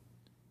record,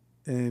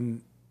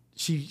 and.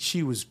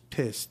 She was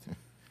pissed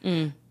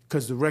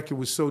because the record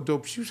was so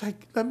dope. She was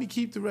like, let me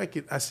keep the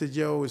record. I said,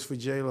 yo, it's for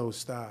J-Lo,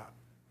 stop.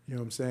 You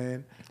know what I'm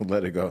saying?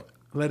 Let it go.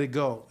 Let it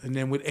go. And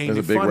then with Ain't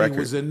It Funny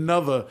was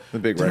another. The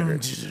big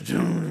record.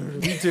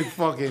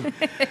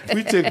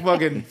 We took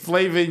fucking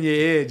Flavor in Your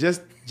Ear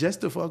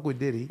just to fuck with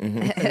Diddy.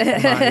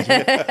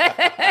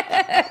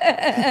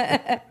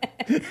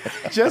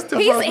 Just to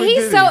fuck with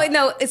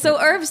Diddy. So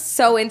Irv's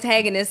so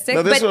antagonistic.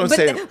 No, that's what I'm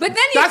saying. But then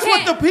that's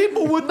what the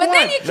people would want. But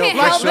then you can't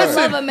help but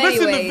love him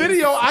anyway. Listen, the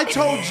video, I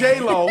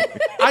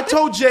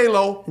told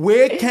J-Lo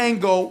where it can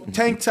go,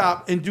 tank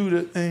top, and do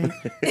the thing.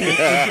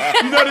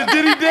 You know the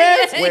Diddy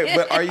dance? Wait,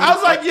 but are you? I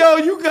was like, yo,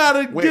 you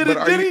gotta get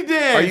a Diddy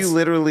dance. Are you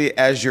literally,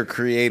 as you're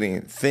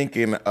creating,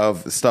 thinking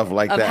of stuff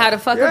like that? Of how to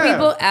fuck with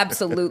people?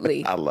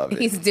 Absolutely. I love it.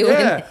 He's doing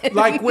it.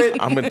 Like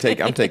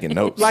I'm taking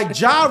notes. Like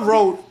Ja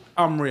wrote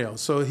I'm Real.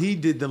 So he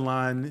did the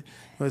line,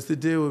 what's the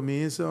deal with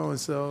me and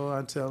so.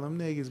 I tell them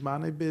niggas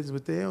mind their business,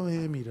 but they don't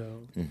hear me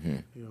though.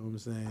 You know what I'm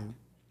saying?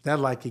 That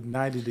like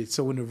ignited it.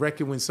 So when the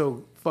record went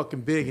so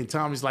fucking big and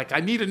Tommy's like, I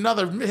need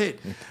another hit.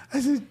 I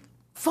said,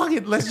 fuck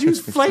it, let's use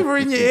flavor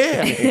in your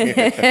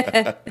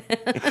ear.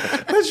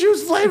 Let's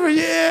use flavor in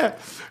your ear.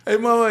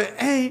 And mama,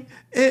 ain't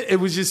it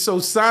was just so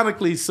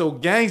sonically, so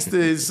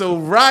gangster, and so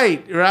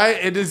right?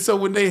 And then so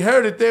when they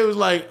heard it, they was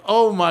like,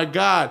 oh my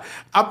God.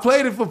 I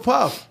played it for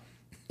Puff.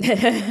 What'd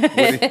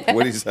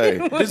he say?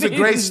 This is a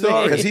great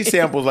story. Because he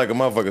samples like a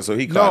motherfucker, so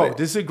he caught it. No,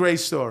 this is a great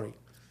story.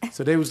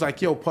 So they was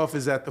like, yo, Puff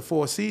is at the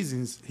Four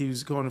Seasons. He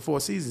was going to Four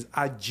Seasons.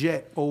 I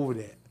jet over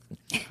there.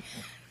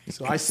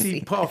 So I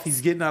see Puff.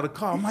 He's getting out of the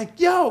car. I'm like,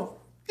 yo,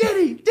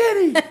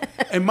 Diddy.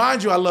 And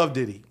mind you, I love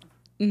Diddy.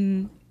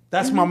 Mm-hmm.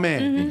 That's my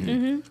man.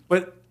 Mm-hmm.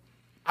 But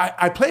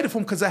I played it for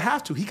him because I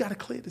have to. He got to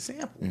clear the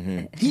sample.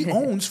 Mm-hmm. He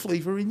owns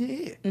Flavor in Your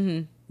Ear.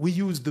 Mm-hmm. We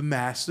use the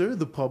master,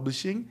 the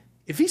publishing.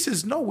 If he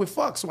says no, we're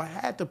fucked. So I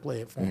had to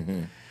play it for him.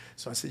 Mm-hmm.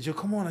 So I said, yo,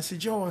 come on. I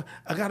said, yo,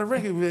 I got a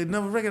record,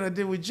 another record I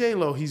did with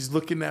J-Lo. He's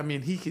looking at me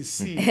and he can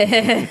see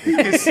it. He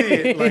can see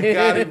it. Like,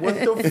 got it. What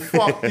the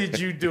fuck did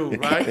you do,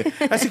 right?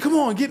 I said, come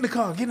on, get in the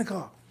car.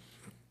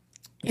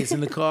 He's in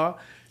the car.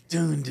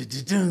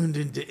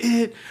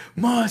 It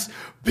must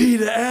be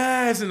the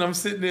ass. And I'm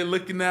sitting there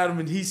looking at him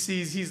and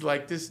he's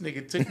like, this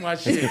nigga took my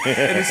shit.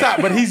 And it's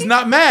hot, but he's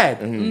not mad.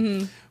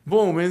 Mm-hmm.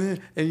 Boom,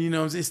 and you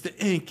know, it's the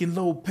Ink and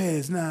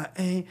Lopez. Nah,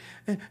 ain't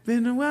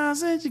been a while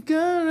since you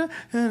gonna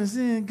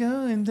understand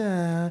going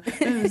down.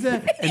 And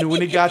then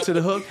when it got to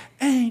the hook,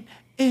 ain't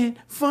it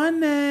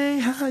funny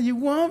how you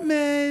want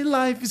me?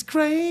 Life is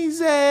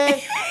crazy.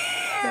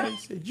 I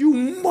said, you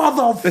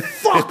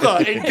motherfucker,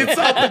 and gets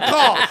out the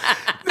car.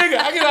 Nigga,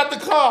 I get out the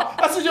car.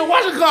 I said, yo,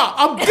 watch the car.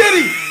 I'm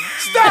Diddy.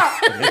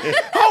 Stop.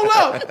 Hold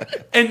up.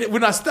 And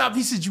when I stopped,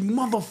 he said, you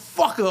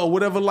motherfucker, or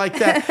whatever like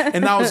that.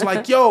 And I was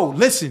like, yo,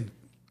 listen.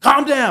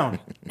 Calm down.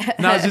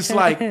 And I was just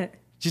like,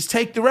 just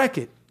take the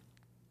record.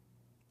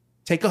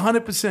 Take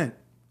 100%.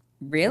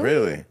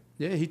 Really?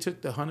 Yeah, he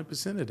took the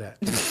 100% of that.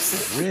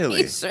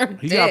 Really? He sure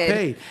He got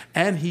paid.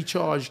 And he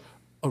charged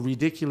a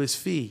ridiculous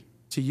fee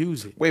to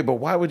use it. Wait, but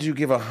why would you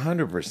give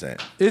 100%?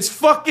 It's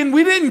fucking,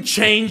 we didn't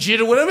change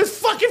it or whatever. It's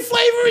fucking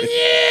Flavor.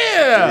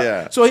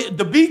 Yeah. So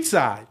the beat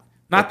side,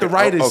 not the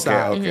writer's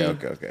side.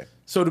 Okay.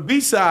 So the B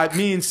side,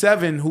 me and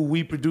Seven, who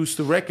we produced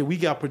the record, we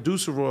got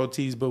producer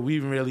royalties, but we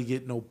didn't really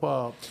get no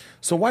pub.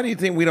 So why do you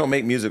think we don't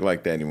make music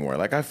like that anymore?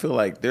 Like, I feel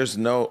like there's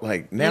no,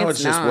 like, now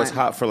it's just what's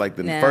hot for like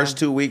the first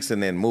 2 weeks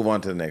and then move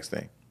on to the next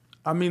thing.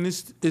 I mean,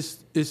 it's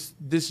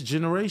this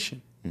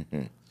generation.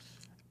 Mm-hmm.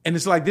 And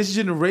it's like this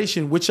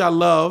generation, which I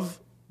love.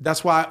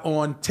 That's why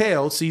on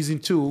Tale Season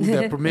 2,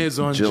 that premieres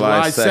on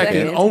July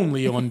 2nd,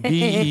 only on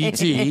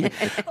BET,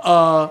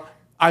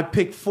 I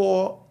picked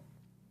 4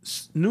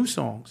 new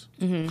songs.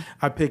 Mm-hmm.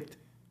 I picked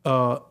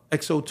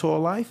XO Tour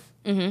Life.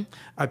 Mm-hmm.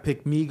 I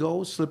picked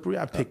Migos, Slippery.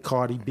 I picked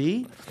Cardi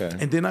B. Okay.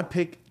 And then I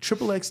picked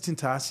XXX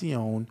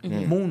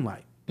Tentacion,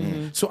 Moonlight.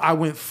 Mm-hmm. So I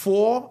went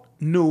 4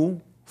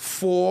 new,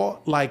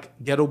 4 like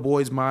Ghetto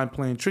Boys Mind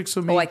Playing Tricks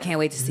on Me. Oh, I can't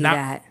wait to see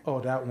that. Oh,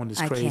 that one is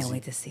crazy. I can't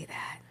wait to see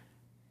that.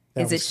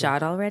 Is it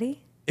shot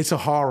already? It's a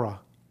horror.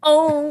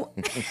 Oh.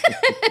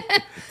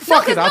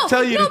 Fuck it, I'll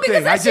tell you the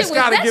thing. I just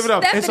got to give it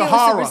up. It's a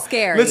horror.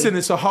 Scary. Listen,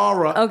 it's a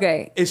horror.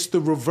 Okay. It's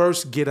the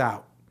reverse Get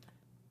Out.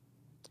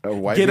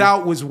 Get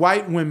Out was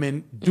white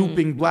women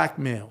duping black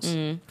males.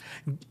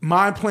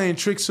 Mind Playing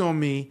Tricks on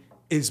Me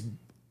is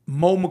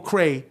Mo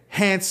McRae,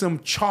 handsome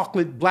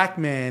chocolate black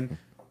man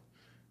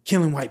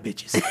killing white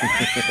bitches.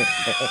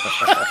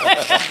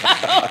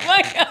 Oh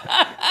my God.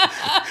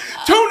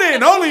 Tune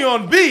in only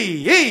on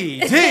BET.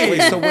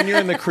 Wait, so when you're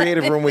in the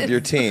creative room with your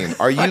team,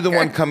 are you the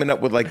one coming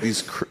up with like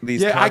these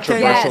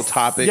controversial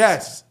topics?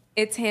 Yes.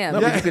 It's him.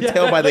 No, but you can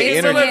tell by the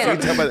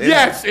energy.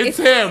 Yes, it's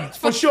him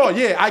for sure.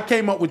 Yeah, I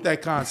came up with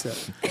that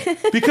concept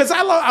because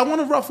I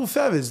want to ruffle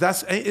feathers.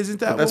 That's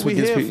what we're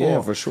here for?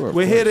 Yeah, for sure.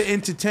 We're here to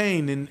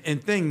entertain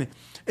and thing.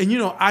 And you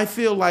know, I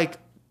feel like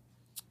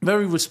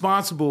very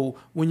responsible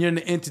when you're in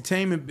the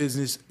entertainment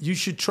business. You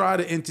should try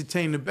to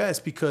entertain the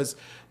best because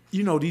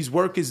you know these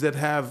workers that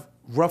have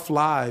rough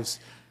lives.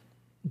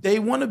 They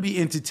want to be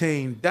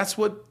entertained. That's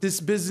what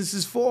this business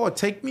is for.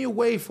 Take me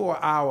away for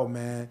an hour,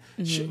 man.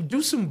 Mm-hmm.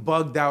 Do some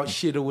bugged out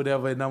shit or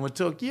whatever, and I'm going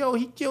to talk, yo,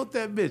 he killed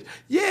that bitch.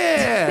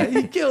 Yeah,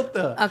 he killed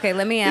her. Okay,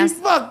 let me ask.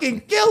 He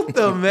fucking killed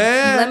her,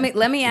 man.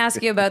 Let me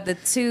ask you about the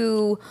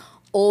 2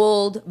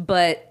 old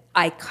but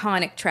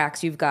iconic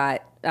tracks you've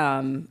got,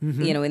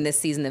 you know, in this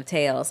season of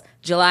Tales.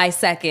 July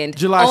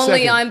 2nd.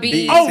 Only on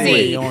BET.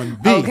 Only on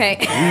BET. Okay.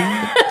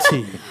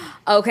 BET.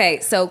 Okay,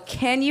 so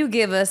can you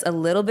give us a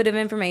little bit of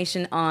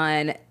information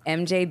on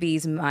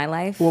MJB's My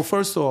Life? Well,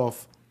 first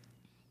off,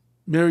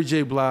 Mary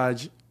J.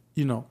 Blige,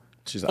 you know,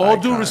 she's all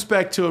due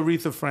respect to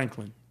Aretha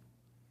Franklin.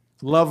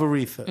 Love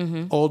Aretha.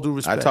 Mm-hmm. All due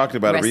respect. I talked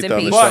about Aretha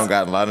on the show and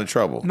got in a lot of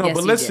trouble. No, yes,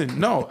 but listen,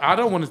 no, I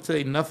don't want to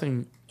say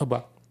nothing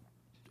about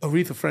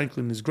Aretha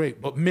Franklin is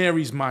great, but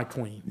Mary's my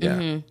queen. Yeah.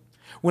 Mm-hmm.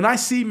 When I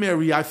see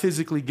Mary, I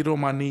physically get on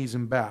my knees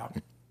and bow.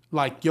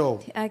 Like, yo.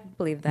 I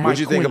believe that. What did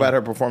you think about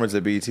her performance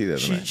at BET the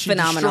other night? She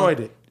destroyed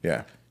it.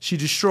 Yeah. She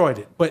destroyed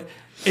it. But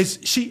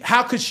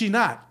how could she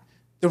not?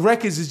 The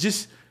records is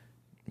just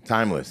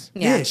Timeless.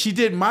 Yeah, she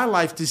did My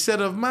Life to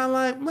set up My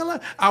Life.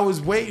 I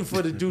was waiting for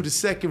her to do the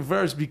second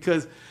verse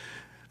because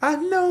I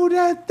know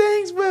that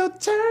things will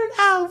turn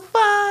out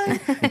fine.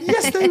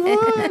 Yes, they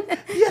would.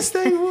 Yes,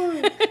 they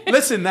would.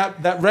 Listen,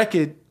 that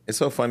record. It's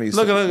so funny.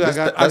 Look, I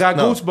got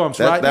goosebumps,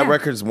 right? That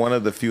record's one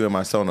of the few in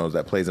my Sonos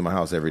that plays in my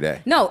house every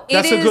day. No,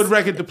 that's a good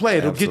record to play.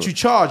 It'll get you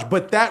charged.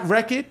 But that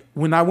record,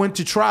 when I went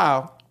to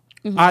trial,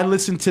 I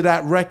listened to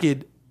that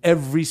record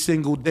every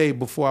single day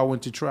before I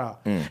went to trial.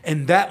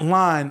 And that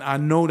line, I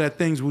know that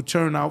things will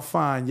turn out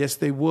fine. Yes,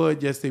 they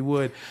would. Yes, they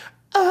would.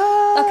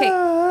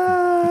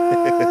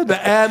 The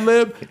ad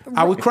lib,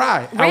 I would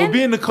cry. I would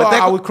be in the car,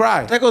 I would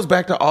cry. That goes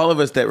back to all of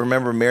us that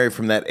remember Mary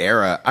from that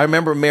era. I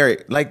remember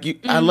Mary. Like you,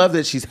 I love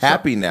that she's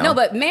happy now. No,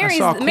 but Mary's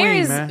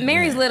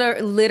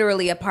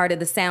literally a part of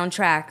the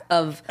soundtrack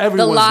of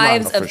everyone's the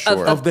lives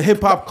of the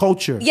hip hop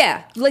culture.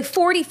 Yeah, like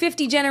 40,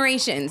 50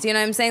 generations. You know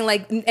what I'm saying?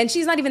 Like, and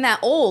she's not even that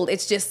old.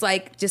 It's just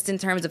in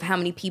terms of how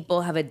many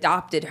people have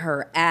adopted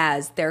her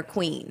as their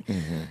queen.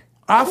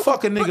 I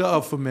fuck a nigga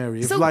up for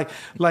Mary. So, like.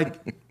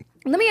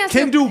 Let me ask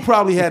Ken Dude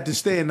probably had to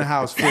stay in the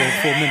house for a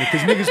minute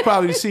because niggas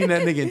probably seen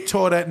that nigga and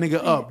tore that nigga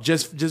up.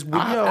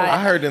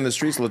 I heard in the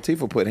streets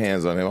Latifah put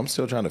hands on him. I'm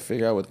still trying to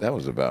figure out what that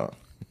was about.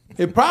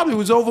 It probably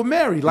was over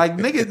Mary. Like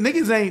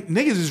niggas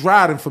is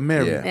riding for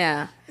Mary.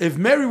 Yeah. If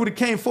Mary would have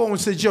came forward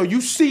and said, "Yo, you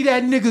see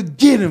that nigga,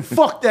 get him.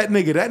 Fuck that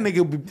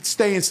nigga would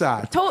stay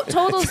inside."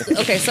 Total.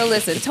 Okay, so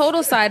listen.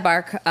 Total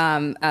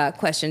sidebar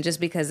question, just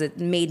because it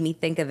made me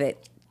think of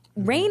it.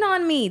 Rain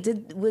on Me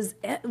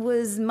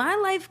was My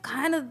Life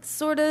kind of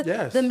sort of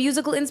the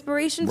musical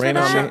inspiration for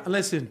that?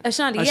 Listen,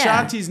 Ashanti,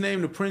 Ashanti's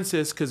named the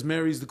princess because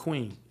Mary's the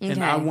queen,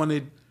 and I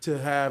wanted to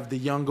have the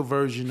younger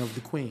version of the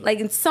queen. Like,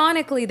 and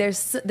sonically,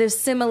 there's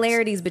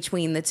similarities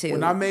between the two.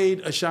 When I made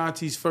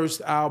Ashanti's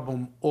first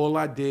album, all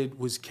I did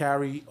was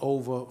carry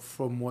over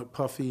from what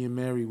Puffy and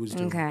Mary was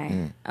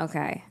doing.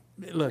 Okay.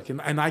 Look,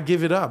 and I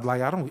give it up.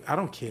 Like, I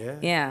don't care.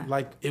 Yeah.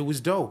 Like, it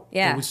was dope.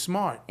 Yeah. It was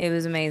smart. It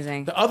was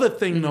amazing. The other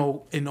thing,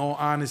 though, in all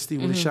honesty,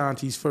 with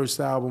Ashanti's first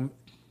album,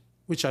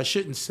 which I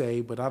shouldn't say,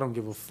 but I don't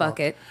give a fuck. Fuck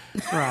it.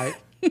 Right.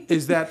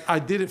 is that I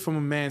did it from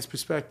a man's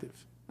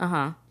perspective.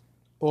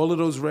 All of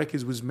those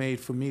records was made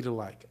for me to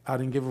like. I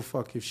didn't give a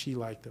fuck if she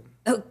liked them.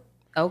 Oh,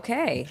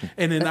 okay.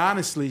 And then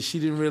honestly, she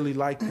didn't really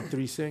like the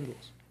 3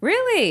 singles.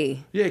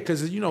 Really? Yeah,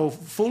 because,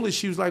 Foolish,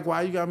 she was like,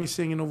 why you got me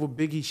singing over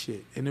Biggie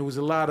shit? And there was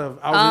a lot of,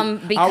 I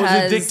was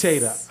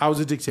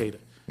a dictator.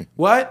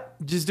 What?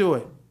 Just do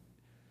it.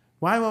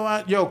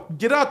 Why? Yo,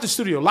 get out the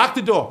studio. Lock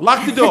the door. Oh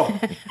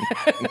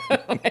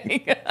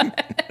my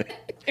God.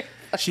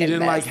 She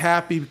didn't like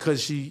Happy because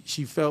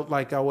she felt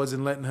like I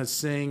wasn't letting her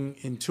sing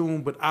in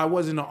tune, but I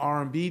wasn't an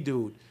R&B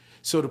dude.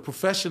 So the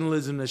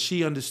professionalism that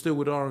she understood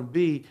with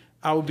R&B,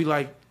 I would be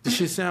like, this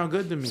shit sound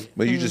good to me.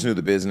 But you just knew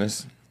the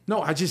business?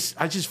 No, I just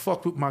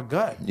fucked with my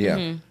gut.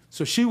 Yeah.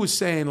 So she was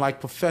saying like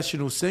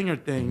professional singer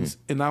things,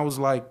 and I was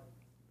like,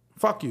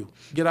 fuck you.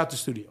 Get out the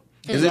studio.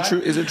 Is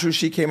it true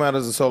she came out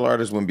as a solo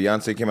artist when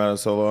Beyonce came out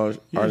as a solo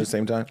artist at the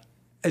same time?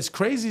 As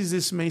crazy as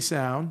this may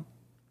sound,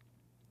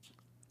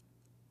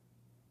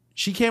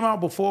 she came out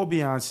before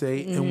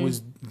Beyonce and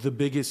was the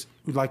biggest,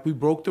 like we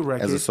broke the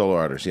record. As a solo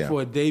artist, yeah.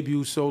 For a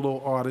debut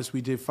solo artist,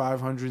 we did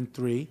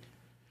 503.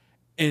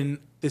 And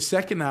the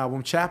second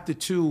album, Chapter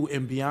 2,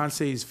 and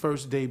Beyonce's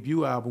first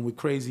debut album with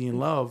Crazy in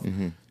Love,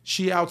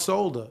 she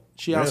outsold her.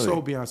 She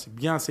outsold Beyonce.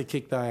 Beyonce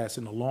kicked her ass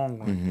in the long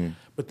run.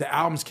 But the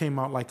albums came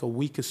out like a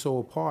week or so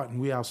apart, and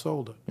we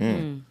outsold her.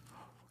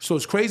 So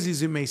as crazy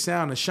as it may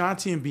sound,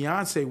 Ashanti and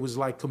Beyonce was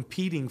like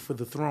competing for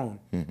the throne.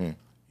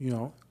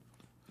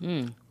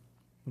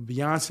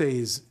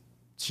 Beyonce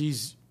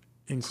she's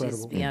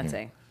incredible. She's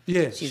Beyonce.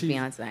 Yeah. She's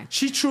Beyonce.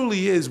 She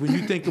truly is. When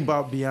you think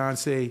about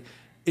Beyonce,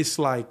 it's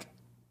like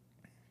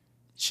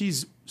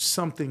she's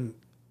something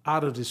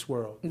out of this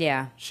world.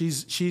 Yeah.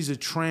 She's a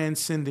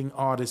transcending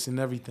artist and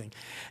everything.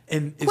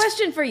 And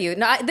question for you.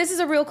 Now, this is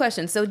a real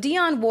question. So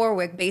Dionne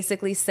Warwick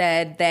basically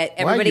said that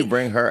everybody. Why do you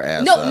bring her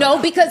ass up?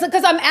 No, because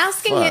I'm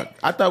asking it.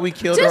 I thought we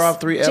killed her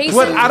off 3 episodes.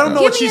 Jason, I don't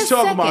know what she's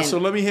talking about, so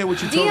let me hear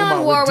what you're talking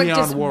about.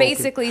 Dionne Warwick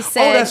basically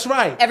said, that's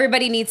right.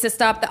 Everybody needs to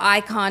stop the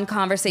icon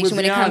conversation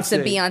when it comes to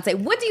Beyonce.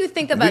 What do you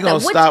think about that? We're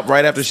gonna stop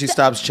right after she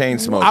stops chain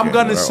smoking. I'm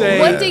gonna say,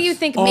 what do you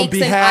think makes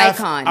an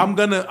icon?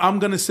 I'm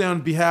gonna say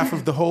on behalf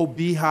of the whole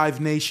Beehive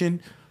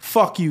Nation,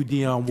 fuck you,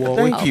 Dionne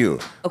Warwick. Thank you.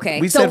 Okay.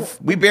 We said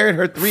we buried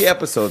her 3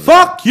 episodes.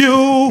 Fuck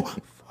you.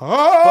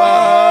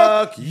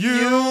 Fuck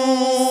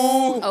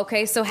you.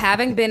 Okay, so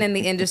having been in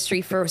the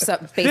industry for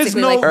basically there's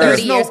 30 years.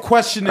 There's no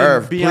questioning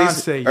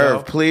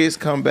Beyonce, please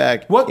come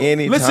back Listen,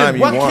 anytime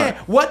you want.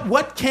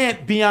 What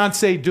can't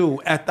Beyonce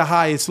do at the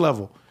highest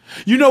level?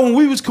 When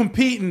we was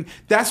competing,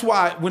 that's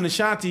why when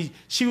Ashanti,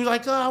 she was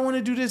like, I want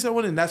to do this,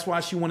 and that's why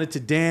she wanted to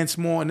dance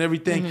more and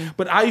everything.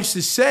 But I used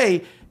to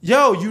say,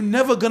 yo, you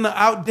never gonna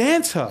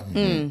outdance her.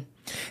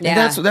 Yeah,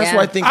 that's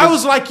why I think I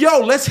was like, yo,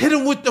 let's hit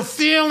him with the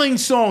feeling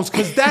songs,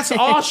 because that's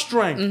our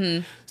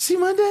strength. See,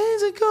 my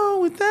days are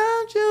gone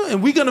without you.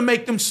 And we're gonna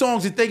make them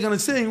songs that they're gonna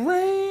sing,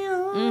 rain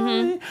on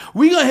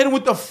We gonna hit him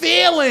with the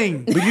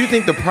feeling. But you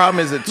think the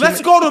problem is that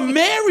let's go the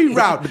Mary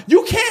route.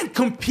 You can't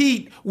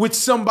compete with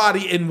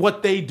somebody in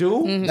what they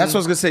do. That's what I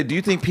was gonna say. Do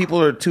you think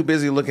people are too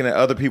busy looking at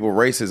other people's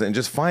races and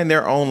just find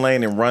their own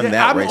lane and run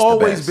that race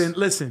the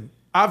best?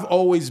 I've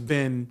always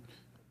been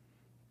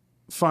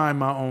find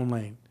my own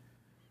lane.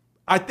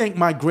 I think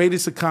my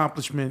greatest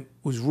accomplishment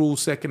was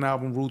Rule's second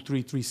album, Rule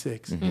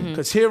 336.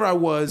 Because here I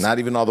was. Not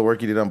even all the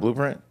work you did on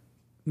Blueprint?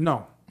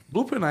 No.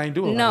 Blueprint, I ain't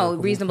doing. No,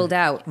 Reasonable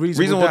Doubt.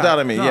 Reasonable Doubt,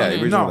 I mean,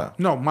 Reasonable Doubt.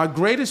 No, my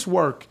greatest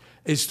work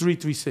is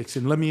 336,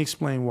 and let me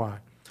explain why.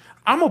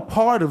 I'm a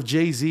part of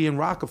Jay-Z and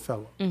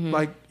Rockefeller.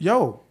 Like,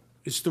 yo,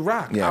 it's The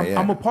Rock.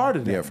 I'm a part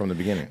of that. Yeah, from the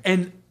beginning.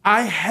 And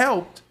I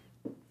helped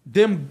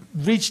them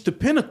reach the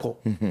pinnacle.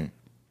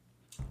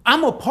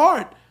 I'm a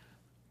part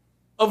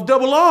of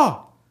Double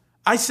R.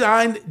 I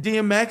signed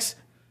DMX,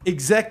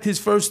 exec'd his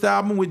first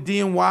album with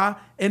DNY,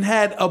 and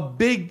had a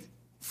big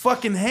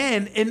fucking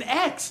hand in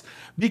X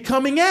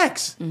becoming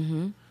X.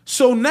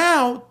 So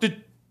now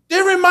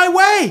they're in my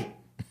way.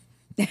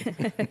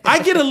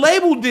 I get a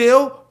label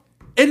deal,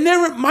 and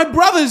my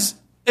brother's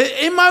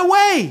in my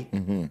way.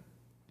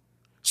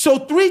 So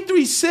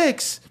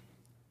 336,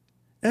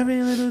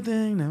 every little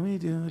thing that we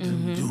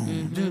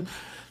do.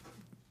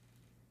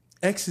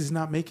 X is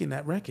not making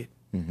that record.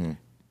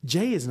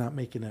 Jay is not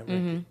making that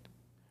record.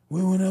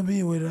 We wanna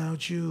be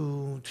without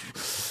you.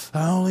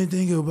 I only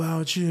think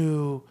about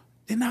you.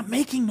 They're not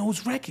making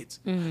those records.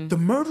 The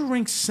Murder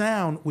Inc.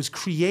 sound was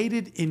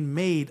created and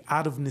made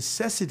out of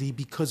necessity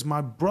because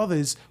my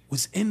brothers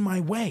was in my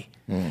way.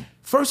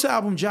 First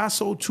album, Ja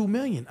sold 2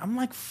 million. I'm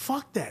like,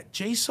 fuck that.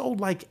 Jay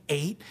sold like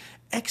 8.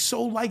 X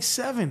sold like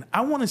 7.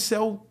 I want to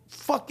sell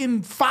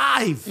fucking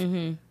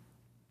 5.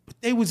 But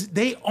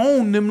they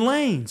own them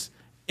lanes.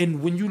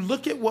 And when you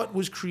look at what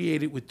was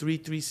created with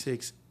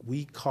 336,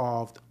 we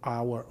carved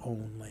our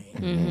own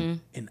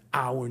lane and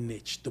our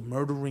niche. The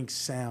Murder Inc.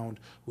 sound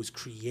was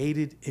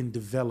created and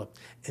developed.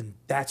 And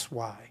that's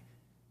why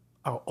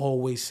I'll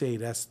always say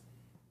that's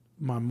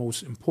my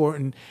most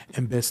important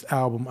and best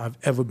album I've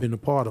ever been a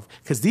part of.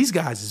 Because these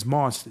guys is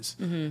monsters.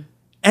 And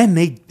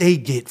they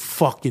get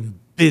fucking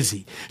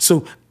busy.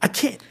 So I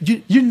can't,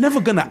 you're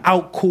never gonna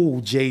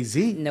out-cool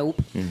Jay-Z.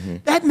 Nope.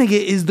 That nigga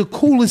is the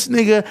coolest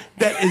nigga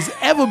that has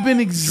ever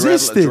been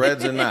existed.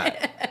 Dreads or not.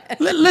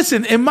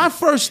 Listen, in my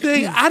first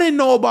thing, I didn't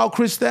know about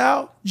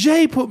Cristal.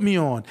 Jay put me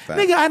on. Fact.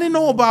 Nigga, I didn't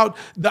know about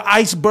the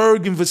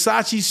Iceberg and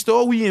Versace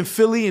store. We in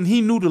Philly, and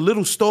he knew the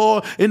little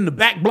store in the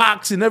back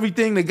blocks and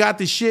everything that got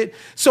the shit.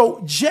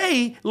 So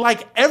Jay,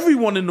 like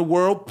everyone in the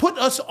world, put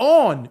us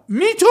on.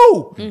 Me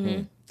too. The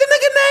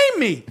nigga named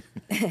me.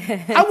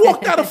 I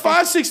walked out of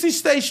 560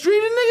 State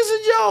Street and niggas said,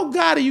 yo,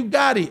 Gotti, you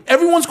Gotti.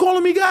 Everyone's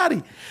calling me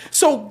Gotti.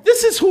 So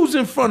this is who's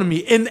in front of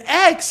me. And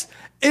X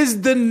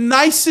is the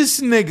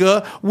nicest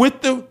nigga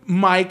with the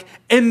mic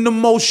and the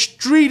most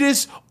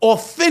streetest,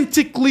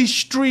 authentically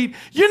street.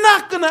 You're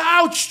not gonna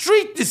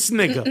outstreet this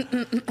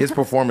nigga. His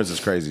performance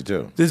is crazy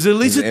too. There's at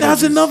least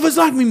 1,000 of us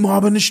like me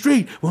mobbing the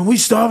street. When we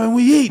starve and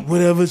we eat,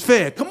 whatever's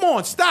fair. Come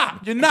on,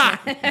 stop. You're not.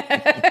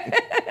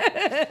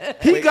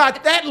 He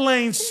got that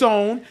lane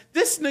sewn.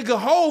 This nigga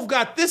Hove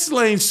got this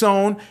lane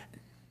sewn.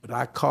 But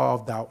I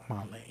carved out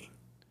my lane.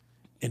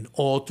 And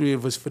all three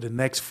of us for the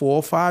next 4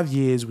 or 5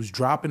 years was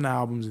dropping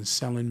albums and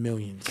selling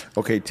millions.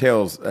 Okay,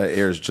 Tales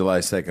airs July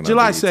 2nd.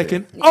 July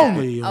 2nd,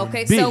 only.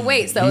 Okay, so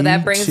wait, so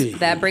that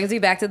brings me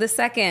back to the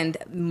second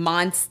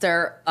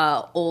monster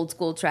old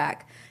school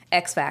track,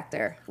 X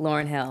Factor,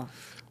 Lauryn Hill.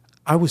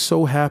 I was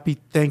so happy.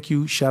 Thank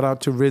you. Shout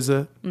out to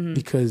RZA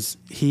because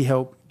he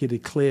helped get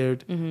it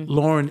cleared.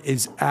 Lauryn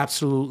is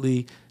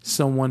absolutely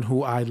someone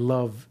who I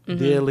love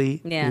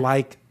dearly,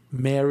 like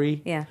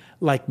Mary. Yeah.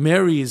 Like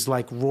Mary is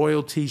like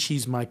royalty.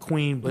 She's my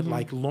queen, but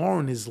like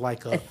Lauryn is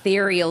like a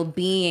ethereal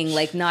being,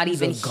 like not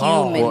even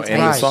god. human. Well,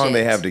 and the song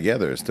they have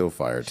together is still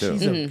fire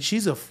too.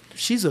 She's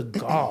a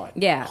god.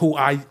 Yeah. Who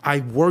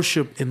I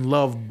worship and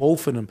love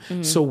both of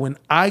them. So when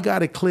I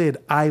got it cleared,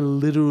 I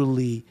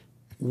literally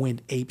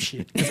went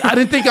apeshit. I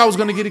didn't think I was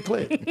gonna get it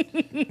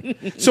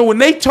cleared. So when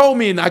they told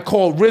me, and I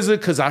called RZA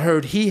because I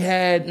heard he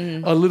had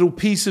a little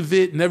piece of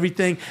it and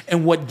everything,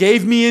 and what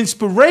gave me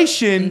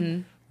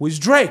inspiration was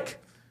Drake.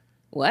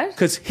 What?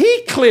 Because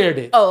he cleared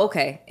it. Oh,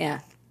 okay. Yeah.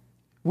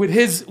 With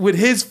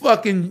his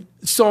fucking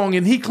song,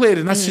 and he cleared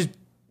it. And I said,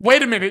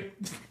 wait a minute.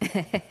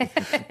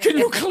 Can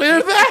you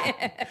clear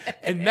that?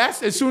 And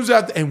that's as soon as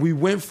and we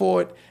went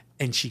for it,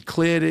 and she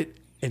cleared it,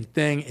 and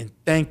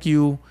thank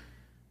you,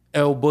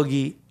 L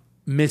Boogie.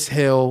 Miss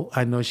Hill,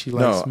 I know she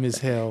likes Miss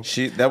Hill.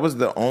 That was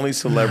the only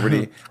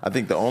celebrity. I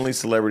think the only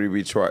celebrity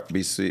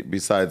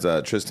besides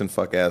Tristan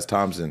fuck ass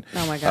Thompson.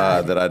 Oh my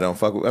god, that I don't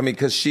fuck with. I mean,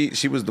 because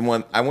she was the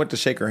one. I went to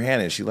shake her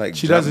hand and she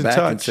jumped back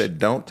and said,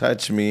 "Don't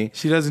touch me."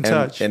 She doesn't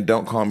touch, and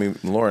don't call me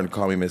Lauryn.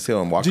 Call me Miss Hill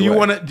and walk away.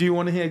 Do you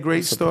want to hear a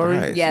great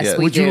story? Yes,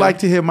 Would you like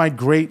to hear my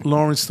great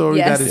Lauryn story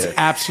that is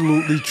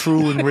absolutely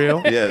true and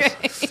real? Yes.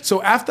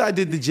 So after I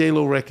did the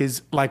J-Lo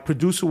records, like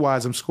producer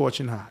wise, I'm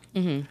scorching hot.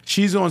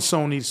 She's on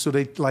Sony, so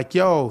they like,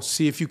 yo,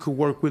 see if you could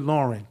work with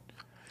Lauryn.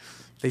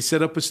 They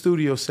set up a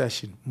studio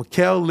session.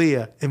 Mikkel,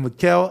 Leah, and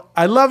Mikkel,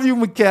 I love you,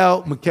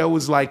 Mikkel. Mikkel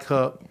was like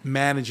her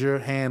manager,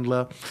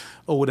 handler,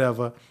 or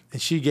whatever.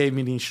 And she gave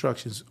me the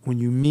instructions. When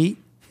you meet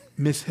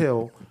Miss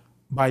Hill,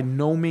 by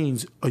no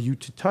means are you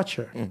to touch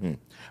her. Mm-hmm.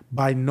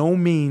 By no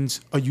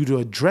means are you to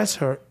address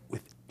her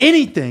with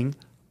anything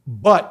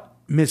but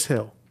Miss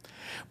Hill.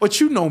 But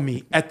you know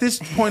me. At this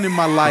point in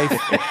my life,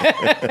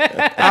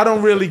 I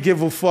don't really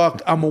give a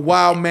fuck. I'm a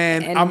wild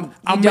man. And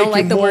I'm don't making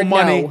like the more word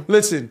money. no.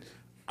 Listen,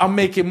 I'm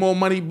making more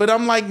money. But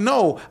I'm like,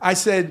 no. I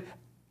said,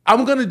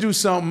 I'm going to do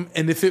something.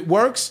 And if it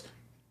works,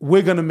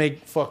 we're going to make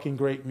fucking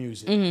great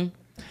music. Mm-hmm.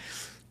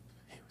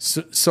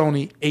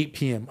 Sony, 8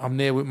 p.m. I'm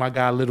there with my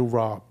guy, Little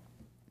Rob.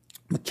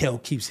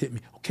 Mikkel keeps hitting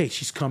me. Okay,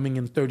 she's coming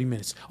in 30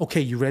 minutes.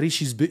 Okay, you ready?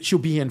 She'll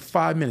be in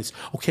 5 minutes.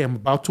 Okay, I'm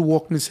about to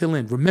walk Miss Hill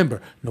in. Remember,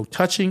 no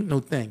touching, no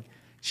thing.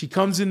 She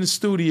comes in the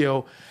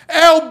studio,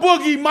 L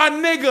Boogie, my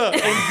nigga,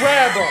 and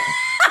grab her.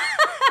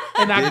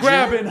 And I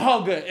grab her and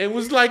hug her. It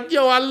was like,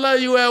 yo, I love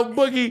you, L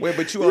Boogie. Wait,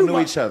 but you all knew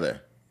each other.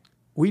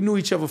 We knew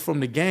each other from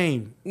the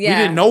game. Yeah,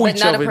 we didn't know but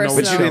each not a other.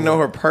 personal. But you didn't know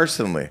her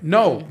personally.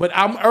 No, but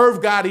I'm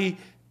Irv Gotti,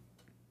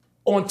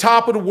 on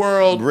top of the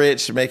world.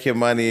 Rich, making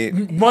money.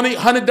 Money,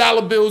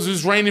 $100 bills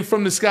is raining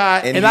from the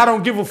sky, and I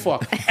don't give a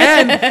fuck.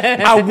 And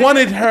I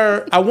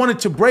wanted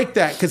to break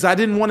that because I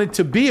didn't want it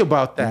to be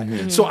about that.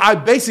 Mm-hmm. So I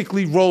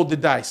basically rolled the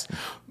dice.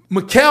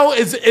 Mikkel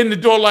is in the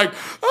door like,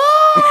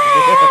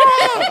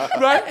 ah!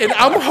 Right? And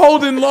I'm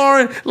holding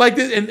Lauren like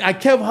this, and I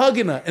kept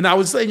hugging her. And I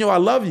was saying, yo, I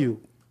love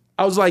you.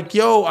 I was like,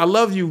 yo, I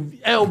love you,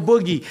 L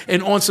Boogie.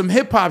 And on some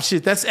hip hop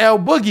shit, that's L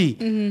Boogie.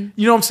 Mm-hmm.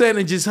 You know what I'm saying?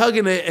 And just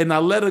hugging her, and I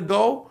let her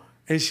go.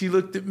 And she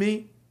looked at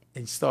me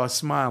and started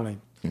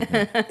smiling.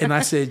 Mm-hmm. And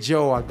I said,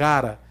 Joe, I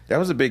got her. That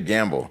was a big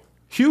gamble.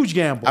 Huge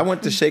gamble. I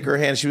went to shake her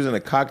hand. She was in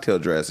a cocktail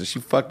dress, and she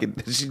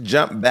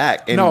jumped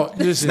back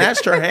and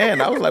snatched her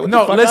hand. I was like, what the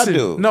fuck I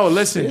do? No,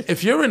 listen.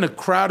 If you're in a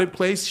crowded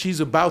place, she's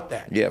about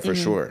that. Yeah, for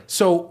sure.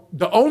 So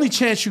the only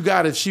chance you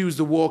got if she was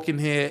to walk in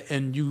here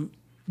and you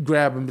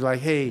grab and be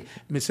like, hey,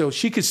 Miss Hill,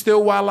 she could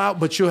still wild out,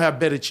 but you'll have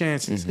better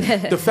chances.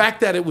 Mm-hmm. The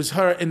fact that it was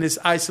her in this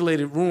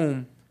isolated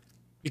room,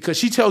 because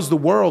she tells the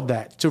world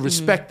that, to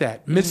respect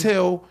that. Miss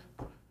Hill,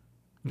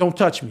 don't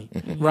touch me,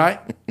 right?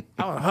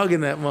 I was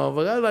hugging that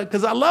motherfucker. I was like,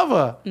 because I love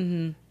her.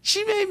 Mm-hmm.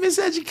 She made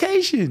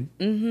Miseducation.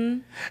 Mm-hmm.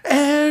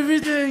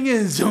 Everything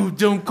is,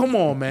 don't, come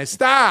on, man.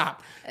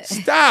 Stop.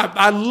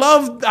 I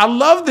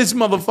love this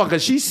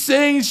motherfucker. She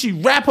sings, she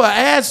rap her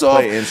ass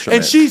off.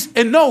 And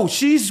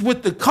she's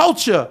with the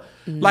culture.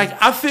 Mm-hmm.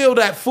 Like, I feel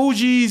that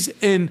Fugees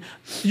and,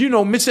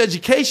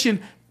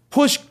 Miseducation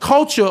push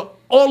culture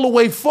all the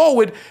way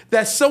forward,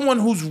 that someone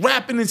who's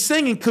rapping and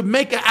singing could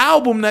make an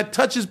album that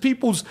touches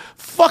people's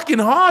fucking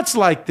hearts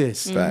like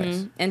this.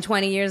 Mm-hmm. And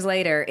 20 years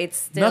later, it's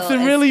still...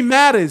 Nothing really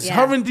matters.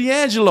 Yeah. Her and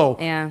D'Angelo.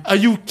 Yeah. Are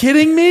you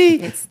kidding me?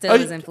 It still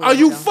is influential. Are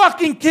you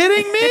fucking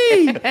kidding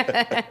me?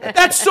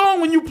 That song,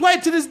 when you play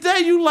it to this day,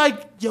 you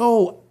like,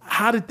 yo,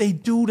 how did they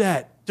do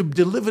that? To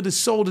deliver the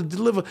soul, to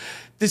deliver...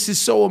 This is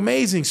so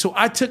amazing. So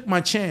I took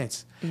my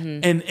chance,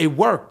 and it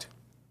worked.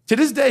 To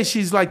this day,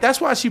 she's like,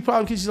 that's why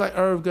she's like,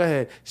 Irv, go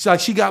ahead. She's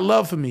like, she got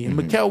love for me. And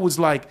Mikkel was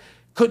like,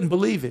 couldn't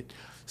believe it.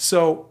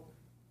 So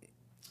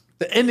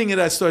the ending of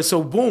that story,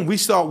 so boom, we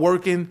start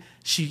working.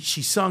 She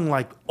sung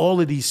like all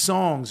of these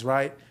songs,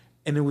 right?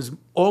 And it was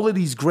all of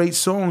these great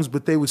songs,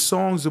 but they were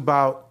songs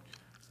about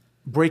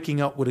breaking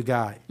up with a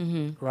guy,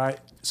 right?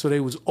 So they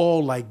was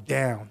all like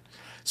down.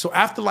 So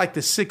after like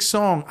the 6th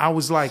song, I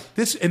was like,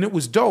 this, and it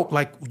was dope.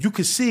 Like you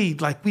could see,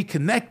 like we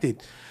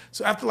connected.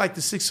 So after like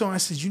the 6th song, I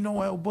said, you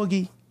know, L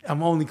Boogie,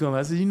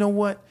 I said, you know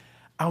what?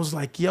 I was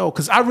like, yo,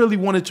 because I really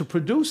wanted to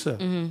produce her.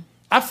 Mm-hmm.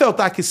 I felt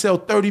I could sell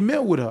 30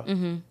 mil with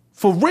her.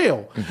 For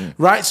real,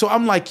 right? So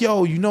I'm like,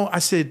 yo, I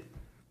said,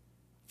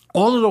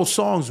 all of those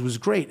songs was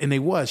great, and they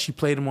was. She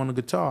played them on the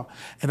guitar.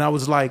 And I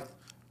was like,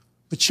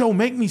 but yo,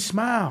 make me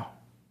smile.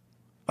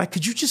 Like,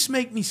 could you just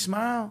make me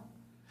smile?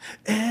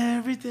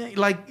 Everything,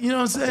 like, you know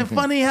what I'm saying?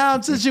 Funny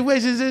how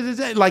situations,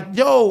 like,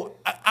 yo,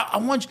 I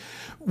want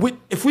you,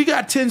 if we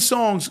got 10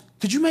 songs,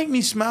 could you make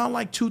me smile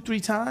like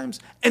 2-3 times?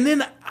 And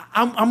then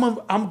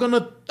I'm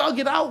gonna thug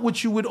it out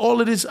with you with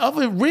all of this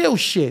other real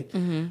shit.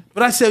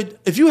 But I said,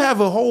 if you have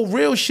a whole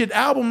real shit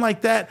album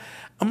like that,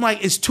 I'm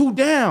like, it's too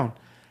down.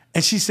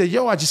 And she said,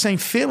 yo, I just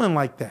ain't feeling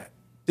like that.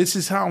 This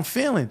is how I'm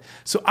feeling.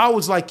 So I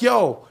was like,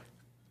 yo,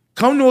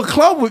 come to a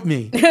club with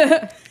me.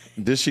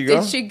 Did she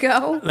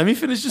go? Let me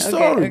finish the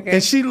story. Okay.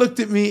 And she looked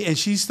at me and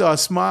she started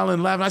smiling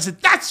and laughing. I said,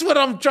 that's what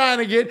I'm trying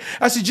to get.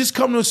 I said, just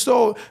come to a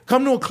store,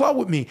 come to a club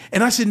with me.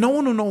 And I said, no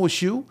one will know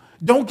it's you.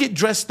 Don't get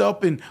dressed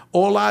up and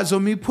all eyes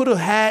on me. Put a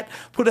hat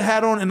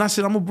on. And I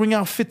said, I'm going to bring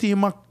out 50 of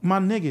my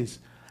niggas.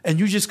 And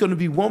you're just going to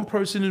be one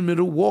person in the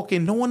middle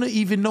walking. No one will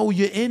even know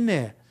you're in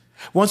there.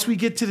 Once we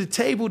get to the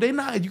table,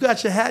 you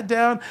got your hat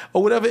down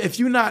or whatever. If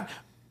you're not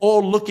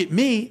all look at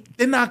me,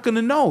 they're not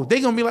gonna know.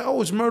 They're gonna be like,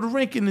 oh, it's Murder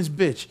Inc. in this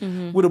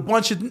bitch with a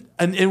bunch of,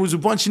 and it was a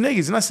bunch of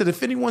niggas. And I said,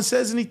 if anyone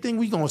says anything,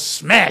 we gonna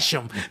smash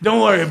them.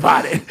 Don't worry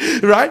about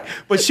it, right?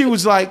 But she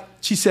was like,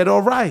 she said,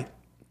 all right.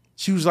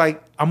 She was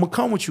like, I'm going to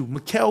come with you.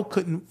 Mikkel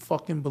couldn't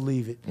fucking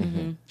believe it.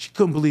 Mm-hmm. She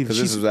couldn't believe it. Because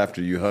this was after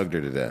you hugged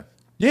her to death.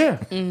 Yeah.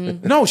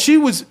 Mm-hmm. No, she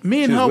was,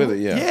 me and her. With it,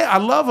 yeah, I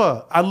love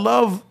her. I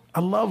love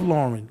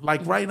Lauren.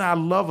 Like right now, I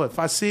love her. If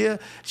I see her,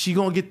 she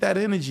going to get that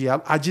energy.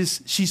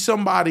 She's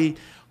somebody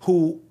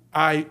who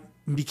I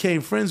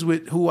became friends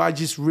with, who I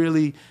just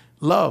really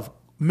love.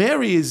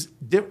 Mary is,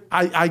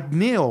 I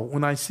kneel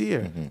when I see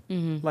her. Mm-hmm.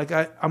 Mm-hmm. Like,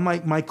 I'm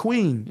like my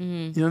queen.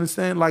 Mm-hmm. You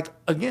understand? Like,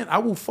 again, I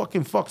will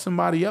fucking fuck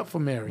somebody up for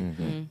Mary.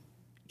 Mm-hmm.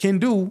 Can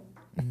do.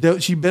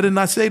 She better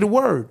not say the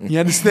word. You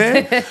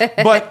understand?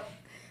 But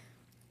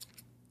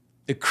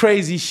the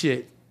crazy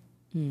shit.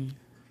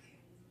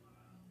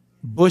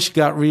 Bush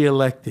got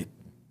reelected.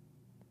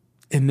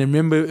 And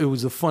remember, it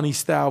was a funny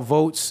style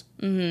votes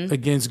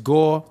against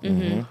Gore.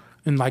 Mm-hmm.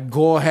 And like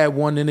Gore had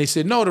one, and they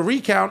said, no, the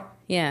recount.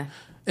 Yeah.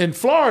 In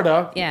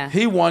Florida,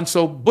 he won,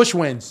 so Bush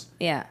wins.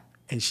 Yeah.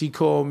 And she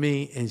called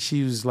me, and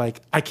she was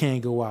like, I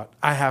can't go out.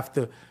 I have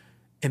to.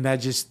 And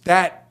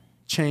that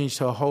changed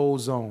her whole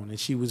zone. And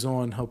she was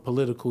on her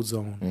political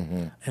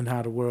zone and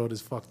how the world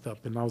is fucked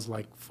up. And I was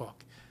like,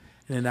 fuck.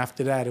 And then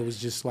after that, it was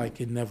just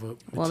like it never.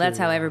 Well, that's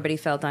how everybody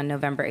felt on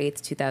November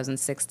 8th,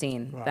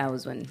 2016. Right. That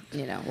was when,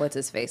 what's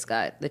his face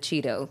got the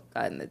Cheeto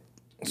got in the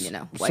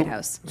White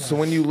House. So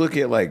when you look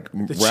at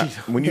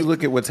when you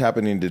look at what's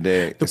happening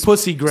today, the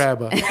pussy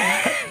grabber.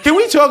 Can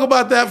we talk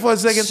about that for a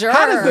second? Sure.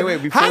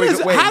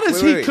 How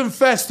does he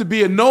confess to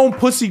be a known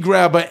pussy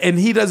grabber and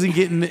he doesn't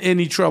get in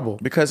any trouble?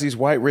 Because he's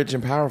white, rich,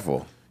 and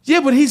powerful. Yeah,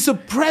 but he's the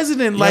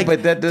president. Like,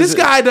 but this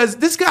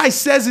guy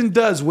says and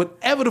does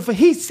whatever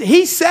he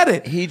said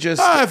it. He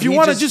just if you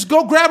want to just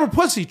go grab a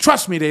pussy,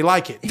 trust me, they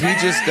like it. He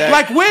just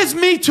like, where's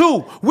Me Too?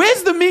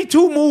 Where's the Me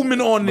Too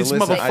movement on this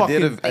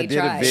motherfucking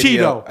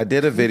Cheeto? I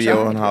did a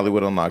video on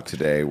Hollywood Unlocked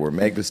today where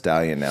Meg Thee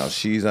Stallion now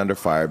she's under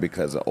fire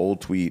because an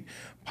old tweet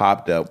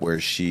popped up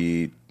where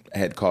she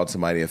had called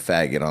somebody a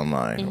faggot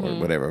online or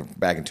whatever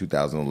back in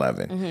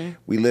 2011. Mm-hmm.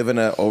 We live in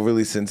an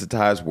overly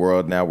sensitized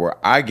world now where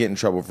I get in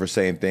trouble for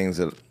saying things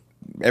that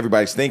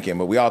everybody's thinking,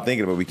 but we all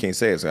thinking it, but we can't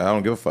say it, so I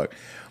don't give a fuck.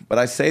 But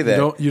I say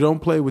that... You don't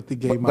play with the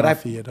gay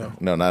mafia, though.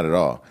 No, not at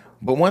all.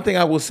 But one thing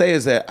I will say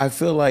is that I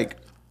feel like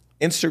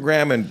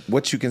Instagram and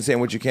what you can say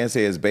and what you can't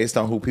say is based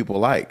on who people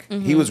like.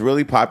 Mm-hmm. He was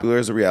really popular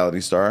as a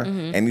reality star,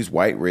 and he's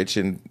white, rich,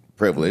 and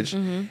privileged,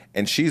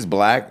 and she's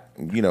black,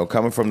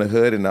 coming from the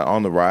hood and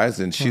on the rise,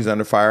 and she's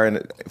under fire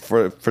and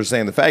for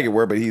saying the faggot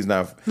word, but he's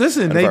not.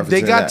 Listen,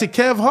 they got to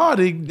Kev Hart.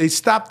 They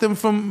stopped him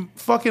from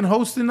fucking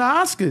hosting the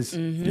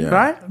Oscars,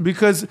 right?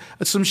 Because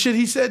of some shit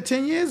he said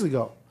 10 years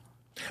ago.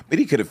 But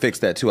he could have fixed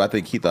that too. I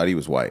think he thought he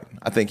was white.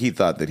 I think he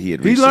thought that he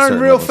had. He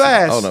learned real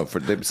fast. Oh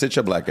no! Sit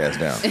your black ass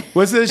down.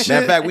 What's this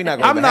shit? In fact, we not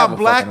going I'm not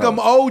black. I'm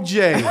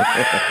OJ.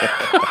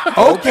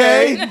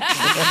 Okay.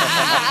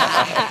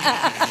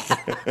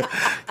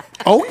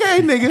 Okay,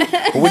 nigga.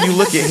 But when you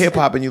look at hip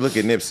hop and you look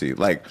at Nipsey,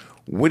 like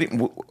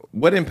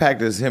what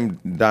impact does him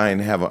dying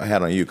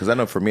had on you? Because I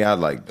know for me,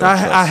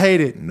 I hate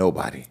it.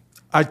 Nobody.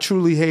 I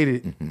truly hate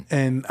it,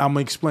 and I'm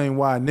gonna explain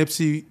why.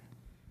 Nipsey,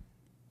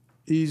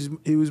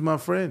 he was my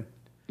friend.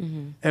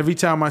 Every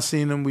time I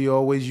seen him, we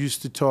always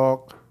used to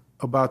talk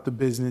about the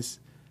business.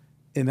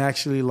 And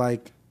actually,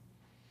 like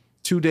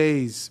 2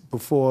 days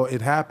before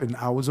it happened,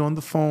 I was on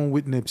the phone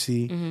with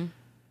Nipsey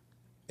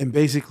and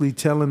basically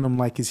telling him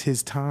like it's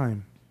his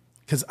time.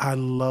 Because I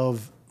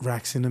love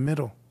Racks in the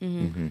Middle.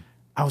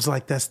 I was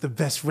like, that's the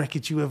best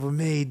record you ever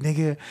made,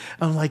 nigga.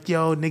 I'm like,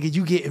 yo, nigga,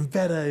 you getting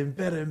better and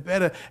better and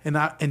better. And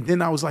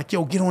then I was like,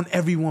 yo, get on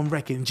everyone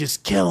record and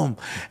just kill him.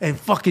 And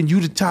fucking you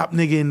the top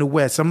nigga in the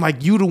West. I'm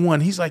like, you the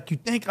one. He's like, you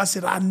think? I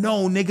said, I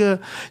know,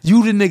 nigga.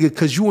 You the nigga,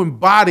 because you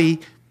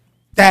embody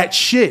that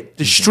shit,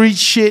 the street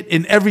shit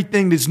and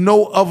everything. There's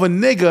no other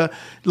nigga,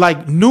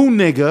 like new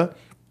nigga.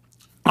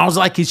 I was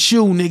like, it's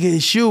you, nigga,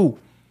 it's you.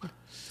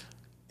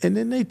 And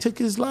then they took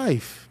his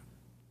life.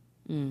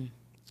 And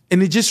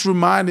it just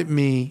reminded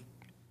me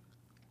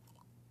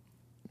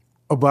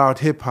about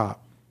hip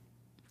hop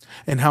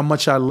and how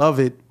much I love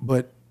it,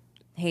 but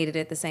hated it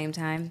at the same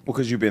time. Well,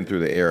 because you've been through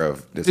the era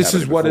of this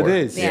is what before. it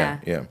is.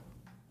 Yeah.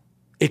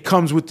 It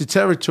comes with the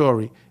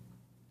territory.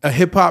 A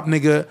hip hop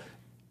nigga,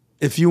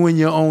 if you in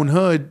your own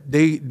hood,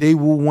 they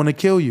will want to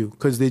kill you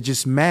because they're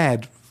just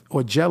mad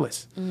or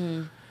jealous.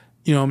 You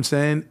know what I'm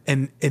saying?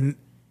 And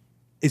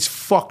it's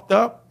fucked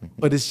up,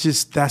 but it's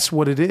just that's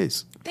what it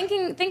is.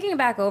 Thinking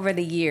back over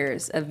the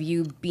years of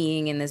you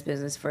being in this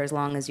business for as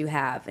long as you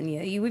have, and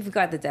we've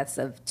got the deaths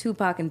of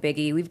Tupac and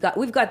Biggie. We've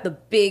got the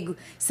big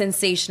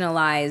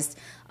sensationalized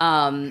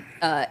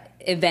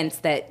events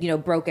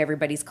that broke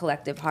everybody's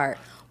collective heart.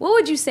 What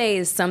would you say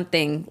is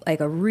something like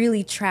a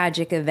really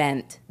tragic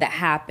event that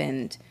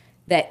happened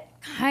that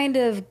kind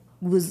of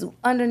was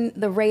under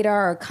the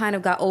radar or kind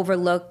of got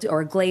overlooked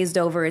or glazed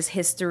over as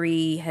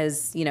history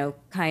has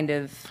kind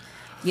of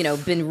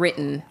been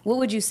written? What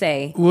would you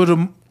say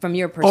from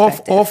your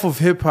perspective? Off of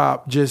hip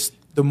hop, just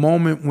the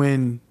moment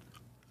when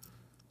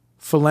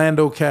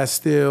Philando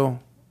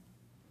Castile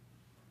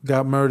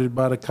got murdered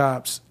by the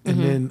cops and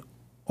then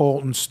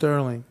Alton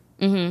Sterling.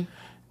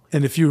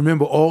 And if you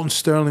remember, Alton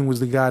Sterling was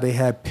the guy they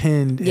had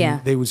pinned.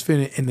 And they was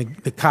finna, and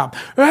the cop,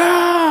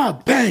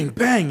 bang,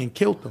 bang, and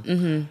killed him.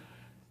 Mm-hmm.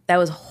 That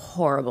was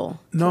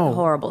horrible. No.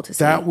 Horrible to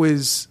see. That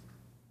was,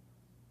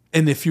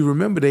 and if you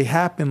remember, they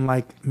happened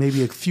like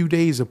maybe a few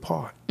days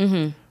apart.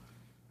 Mm-hmm.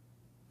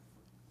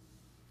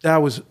 That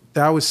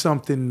was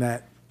something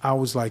that I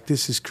was like,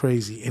 this is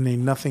crazy, and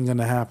ain't nothing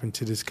gonna happen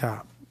to this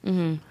cop.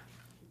 Mm-hmm.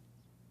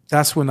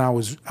 That's when I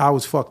was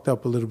fucked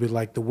up a little bit.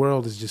 Like the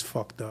world is just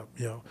fucked up,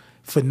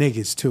 for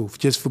niggas too,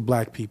 just for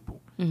black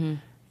people.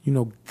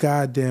 Mm-hmm.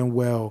 Goddamn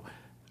well,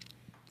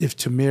 if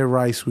Tamir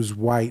Rice was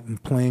white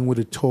and playing with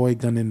a toy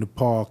gun in the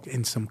park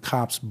and some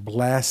cops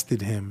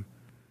blasted him,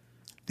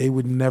 they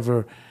would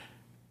never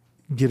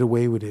get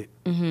away with it.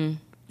 Mm-hmm.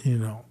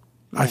 Yeah.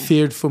 I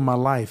feared for my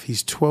life.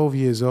 He's 12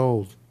 years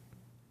old.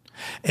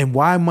 And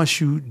why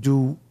must you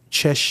do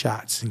chest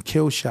shots and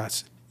kill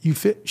shots?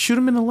 Shoot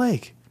him in the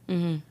leg.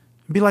 Mm-hmm.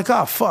 Be like,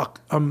 oh,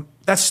 fuck.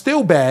 That's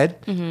still bad,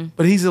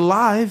 but he's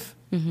alive.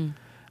 Mm-hmm.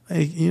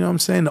 Like, you know what I'm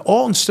saying? The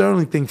Alton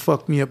Sterling thing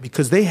fucked me up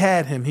because they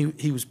had him.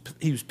 He was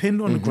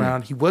pinned on the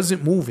ground. He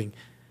wasn't moving.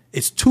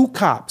 It's two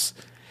cops,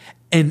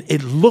 and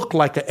it looked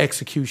like an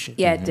execution.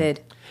 Yeah, it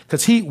did.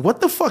 Because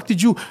what the fuck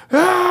did you?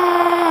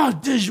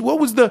 What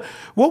was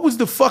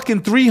the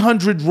fucking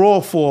 300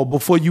 raw for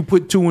before you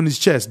put 2 in his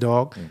chest,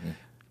 dog? Mm-hmm.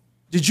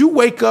 Did you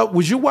wake up?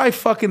 Was your wife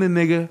fucking a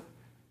nigga,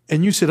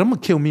 and you said, "I'm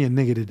gonna kill me a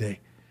nigga today"?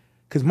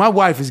 Because my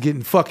wife is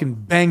getting fucking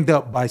banged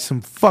up by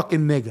some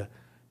fucking nigga.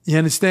 You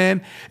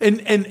understand?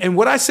 And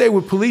what I say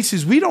with police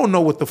is we don't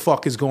know what the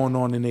fuck is going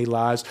on in their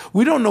lives.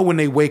 We don't know when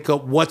they wake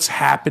up what's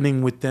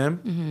happening with them.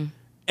 Mm-hmm.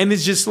 And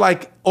it's just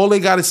like, all they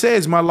got to say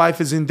is my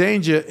life is in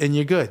danger and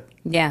you're good.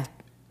 Yeah.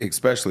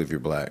 Especially if you're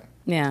black.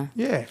 Yeah.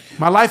 Yeah.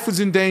 My life was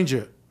in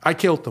danger. I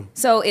killed them.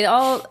 So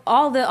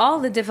all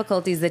the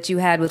difficulties that you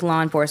had with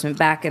law enforcement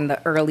back in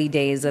the early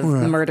days of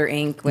Murder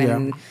Inc.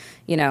 when,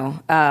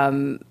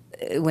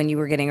 when you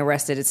were getting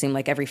arrested, it seemed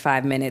like every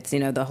 5 minutes,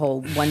 the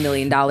whole $1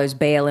 million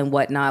bail and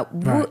whatnot.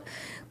 Right.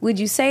 Would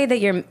you say that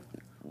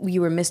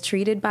you were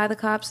mistreated by the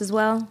cops as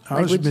well?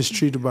 I was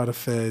mistreated by the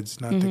feds,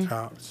 not the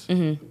cops.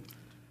 Mm-hmm.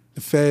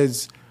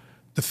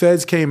 The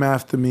feds came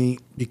after me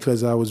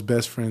because I was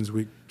best friends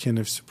with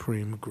Kenneth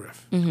Supreme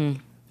McGriff. Mm-hmm.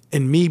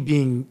 And me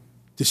being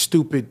the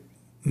stupid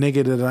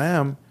nigga that I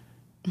am,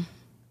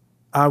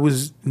 I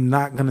was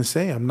not going to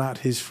say I'm not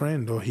his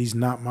friend or he's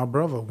not my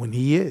brother when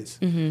he is.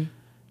 Mm-hmm.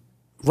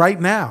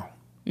 Right now,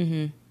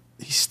 mm-hmm.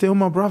 he's still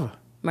my brother.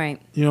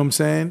 Right. You know what I'm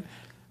saying?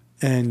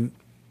 And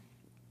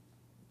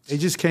they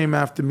just came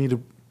after me to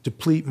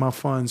deplete my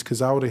funds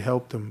because I would have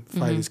helped him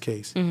fight his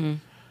case. Mm-hmm.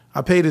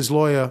 I paid his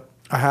lawyer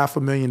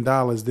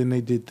 $500,000. Then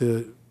they did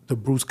the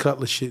Bruce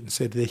Cutler shit and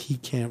said that he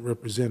can't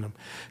represent him.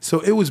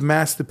 So it was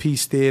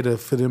masterpiece theater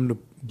for them to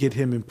get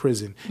him in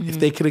prison. Mm-hmm. If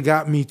they could have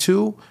got me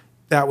too,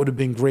 that would have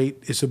been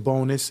great. It's a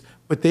bonus.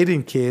 But they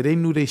didn't care. They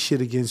knew their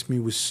shit against me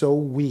was so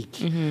weak,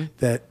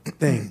 that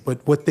thing. But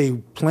what they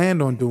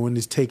planned on doing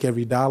is take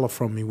every dollar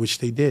from me, which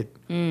they did.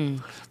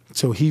 Mm.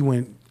 So he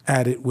went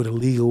at it with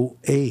illegal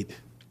aid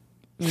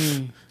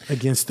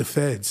against the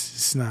feds.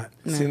 It's not.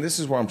 See, this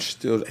is where I'm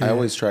still. I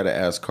always try to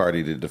ask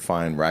Cardi to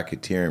define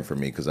racketeering for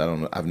me because I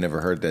don't know. I've never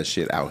heard that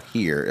shit out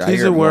here. I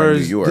hear it more in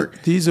New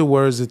York. These are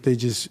words that they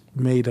just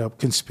made up: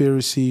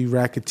 conspiracy,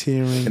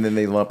 racketeering, and then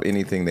they lump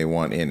anything they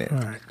want in it.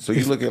 Right. So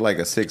you look at like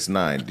a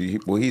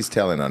 6ix9ine. Well, he's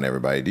telling on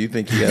everybody. Do you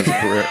think he has a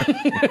career?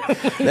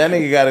 That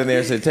nigga got in there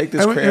and said, "Take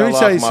this crayon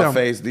off my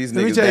face." These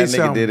niggas. That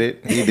nigga did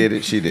it. He did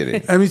it. She did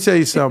it. Let me tell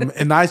you something.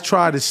 And I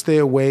try to stay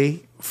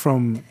away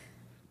from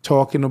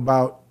talking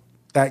about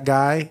that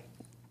guy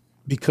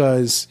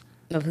because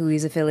of who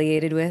he's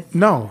affiliated with.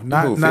 No,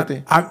 not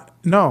 50?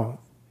 No.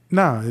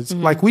 It's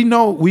like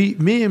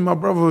me and my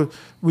brother,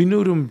 we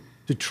knew them.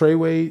 The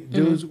Treyway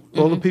dudes,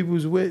 all the people he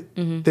was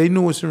with, they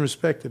knew us and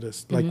respected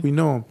us. Like we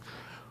know him,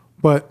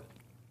 but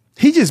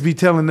he just be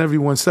telling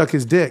everyone suck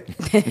his dick.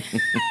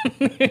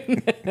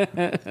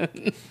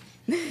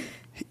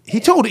 He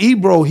told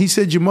Ebro, he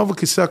said your mother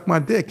could suck my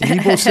dick, and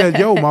Ebro said,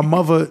 "Yo, my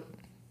mother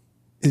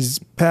is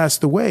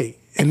passed away."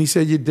 And he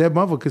said, your dead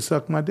mother could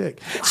suck my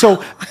dick. Wow.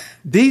 So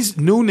these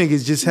new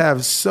niggas just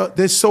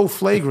they're so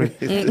flagrant.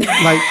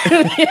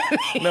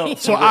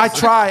 So I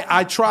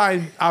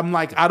try. I'm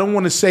like, I don't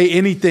want to say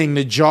anything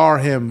to jar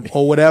him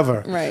or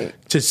whatever. Right.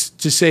 To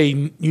say,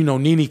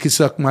 Nene could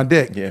suck my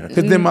dick. Yeah.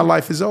 Because then my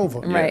life is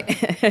over. Right.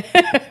 Yeah.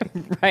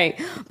 Right.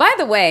 By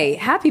the way,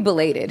 happy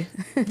belated.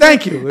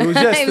 Thank you. It was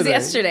yesterday. It was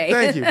yesterday.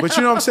 Thank you. But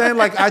you know what I'm saying?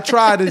 Like I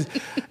try to,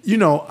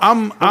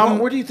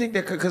 where do you think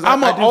that? Because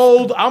I'm an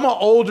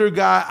older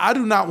guy. I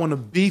do not want to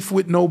beef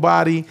with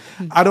nobody.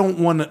 I don't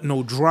want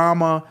no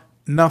drama.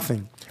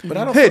 Nothing. But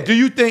I don't. Do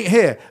you think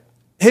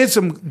Here's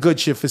some good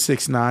shit for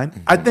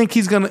 6ix9ine. I think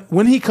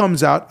when he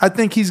comes out, I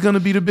think he's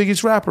gonna be the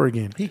biggest rapper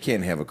again. He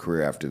can't have a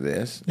career after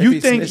this. You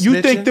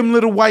think them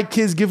little white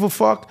kids give a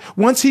fuck?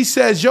 Once he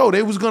says, yo,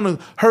 they was gonna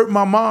hurt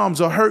my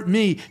moms or hurt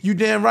me, you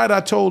damn right I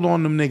told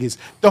on them niggas.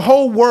 The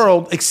whole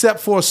world,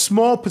 except for a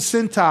small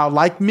percentile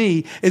like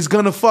me, is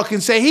gonna fucking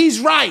say, he's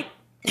right.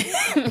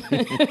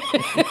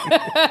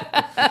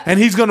 And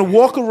he's going to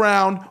walk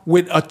around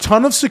with a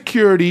ton of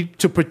security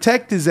to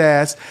protect his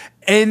ass.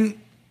 And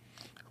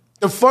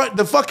the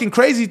fucking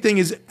crazy thing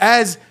is,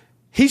 as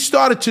he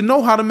started to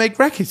know how to make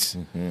records,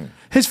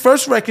 his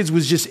first records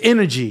was just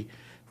energy.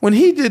 When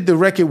he did the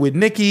record with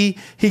Nicki,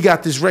 he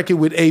got this record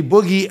with A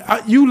Boogie.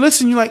 You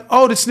listen, you're like,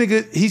 oh, this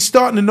nigga, he's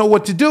starting to know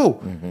what to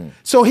do.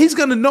 So he's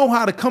going to know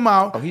how to come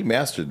out. Oh, he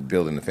mastered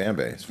building the fan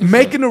base.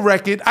 Making a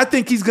record. I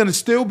think he's going to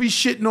still be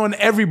shitting on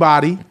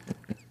everybody.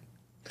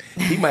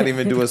 He might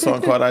even do a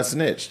song called I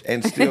Snitched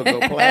and still go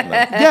platinum.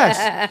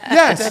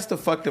 Yes. That's the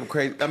fucked up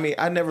crazy. I mean,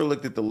 I never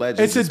looked at the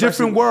legends. It's a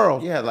different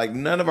world. Yeah, like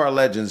none of our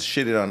legends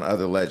shitted on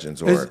other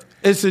legends.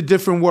 It's a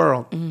different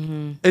world.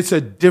 It's a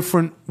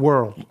different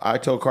world. I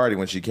told Cardi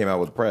when she came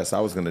out with Press, I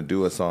was going to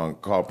do a song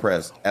called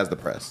Press as the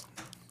Press.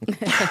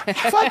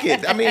 Fuck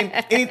it. I mean,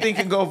 anything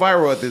can go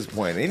viral at this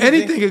point.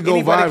 Anything can go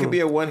anybody viral. Can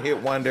be a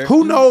one-hit wonder.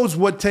 Who knows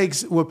what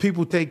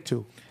people take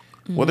to?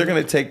 Well, they're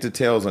going to take the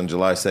Tales on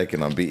July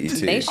 2nd on BET.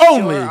 They sure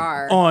Only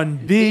are. on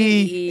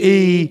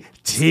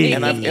BET.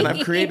 And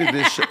I've created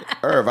this show.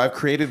 Irv, I've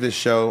created this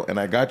show, and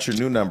I got your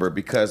new number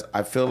because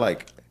I feel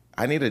like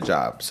I need a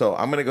job. So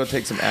I'm going to go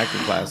take some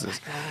acting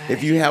classes.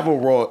 If you have a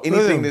role,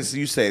 anything that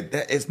you say,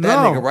 it's that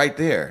nigga right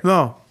there.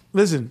 No,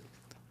 listen.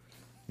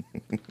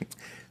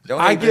 Don't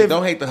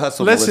hate the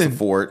hustle, Melissa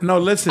Ford. No,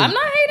 listen. I'm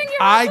not hating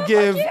your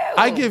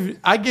hustle.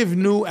 I give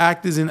new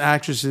actors and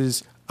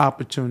actresses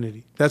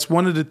opportunity. That's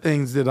one of the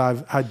things that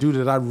I do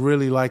that I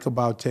really like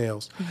about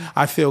Tales.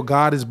 I feel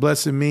God is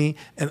blessing me,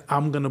 and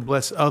I'm going to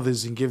bless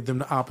others and give them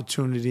the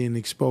opportunity and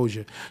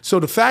exposure. So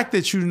the fact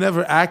that you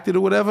never acted or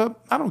whatever,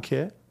 I don't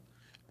care.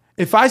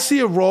 If I see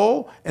a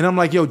role and I'm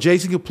like, yo,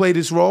 Jason could play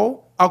this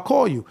role, I'll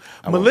call you.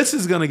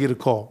 Melissa's going to get a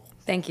call.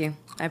 Thank you.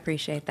 I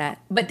appreciate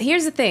that. But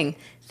here's the thing.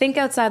 Think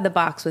outside the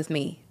box with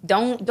me.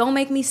 Don't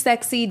make me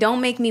sexy. Don't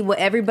make me what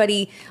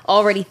everybody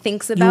already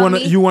thinks about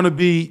me. You want to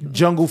be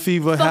Jungle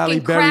Fever, Halle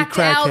Berry,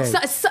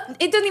 crackhead.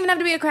 It doesn't even have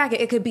to be a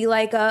crackhead. It could be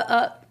like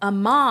a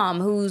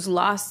mom who's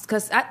lost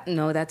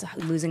that's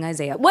losing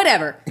Isaiah.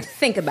 Whatever.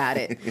 Think about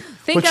it.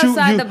 Think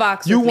outside the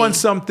box. You with want me.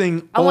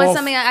 something. I want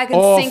something I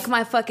can sink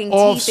my fucking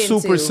teeth into.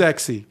 Super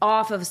sexy.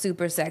 Off of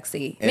super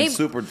sexy. And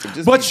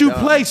but you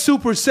play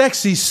super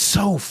sexy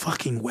so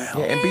fucking well.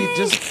 Yeah, and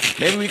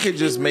maybe we could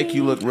just make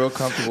you look real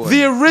comfortable.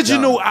 The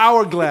original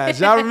Hourglass.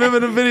 Y'all remember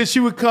the video? She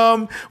would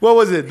come. What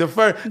was it? The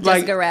first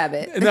Jessica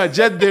Rabbit. No,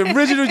 the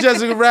original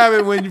Jessica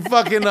Rabbit when you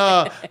fucking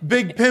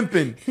Big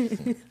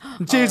Pimpin'.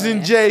 Cheers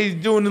and Jay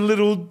doing the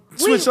little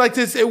switch like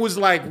this. It was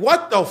like,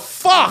 what the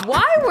fuck?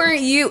 Why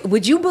weren't you?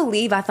 Would you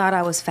believe I thought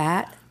I was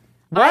fat?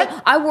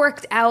 What? I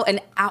worked out and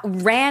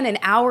ran an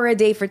hour a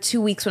day for 2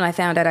 weeks when I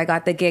found out I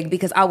got the gig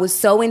because I was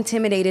so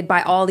intimidated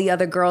by all the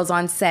other girls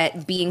on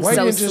set being Why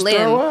so you just slim.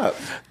 throw up?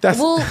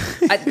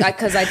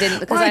 Because I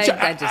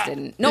just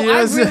didn't. No,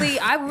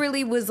 I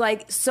really was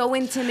like so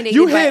intimidated.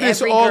 You by hear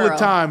this every all girl. the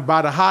time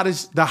by the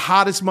hottest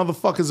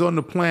motherfuckers on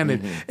the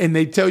planet, and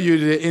they tell you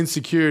their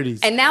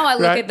insecurities. And now I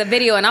look at the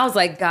video and I was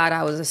like, God,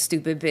 I was a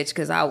stupid bitch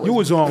because I was. You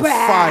was on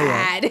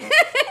bad. fire.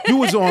 You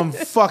was on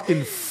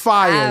fucking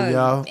fire,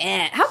 yo.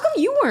 Man. How come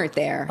you weren't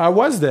there? I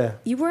was there.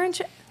 You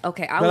weren't.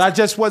 Okay, but I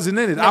just wasn't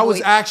in it. I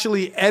was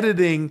actually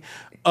editing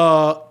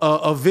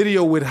a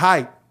video with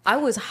Hype. I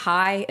was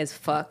high as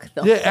fuck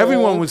the whole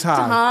everyone was high.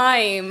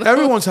 Time.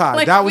 Everyone's high.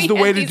 Like, that was the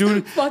way to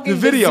do the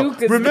video.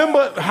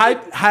 Remember,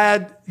 Hype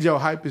had... Yo,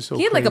 Hype is so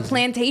crazy. He had like a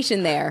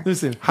plantation there.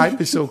 Listen, Hype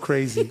is so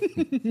crazy.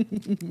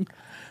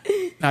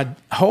 Now,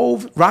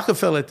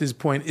 Rockefeller at this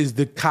point is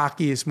the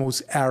cockiest,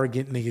 most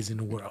arrogant niggas in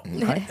the world.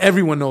 Right?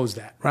 Everyone knows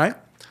that, right?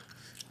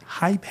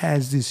 Hype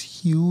has this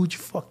huge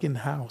fucking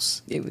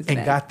house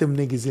and got them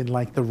niggas in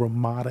like the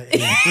Ramada.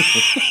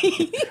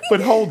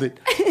 But hold it.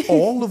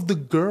 All of the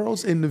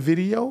girls in the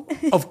video,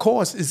 of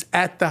course, is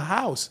at the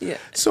house. Yeah.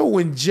 So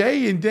when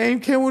Jay and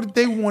Dame came with it,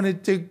 they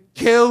wanted to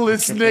kill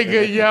this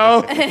nigga,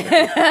 yo.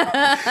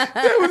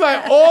 They was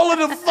like, all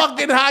of the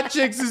fucking hot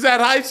chicks is at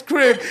Hype's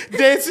crib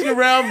dancing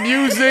around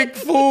music,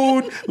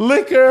 food,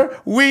 liquor,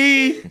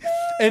 weed.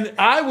 And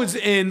I was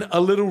in a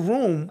little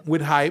room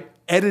with Hype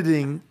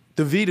editing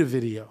the Vita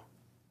video.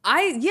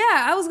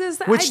 I was gonna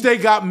say which they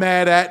got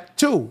mad at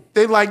too.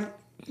 They like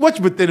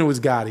but then it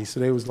was Gotti, so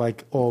they was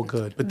like all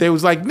good. But they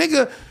was like,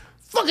 nigga,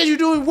 fuck are you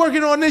doing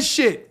working on this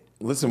shit?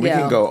 Listen, we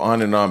can go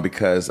on and on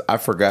because I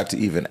forgot to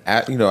even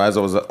as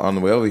I was on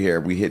the way over here,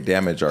 we hit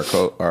Damage,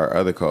 our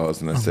other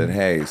co-host, and I said,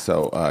 hey,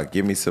 so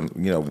give me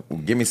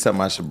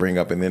something I should bring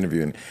up in the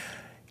interview. And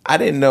I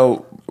didn't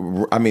know.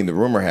 I mean, the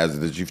rumor has it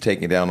that you've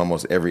taken down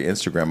almost every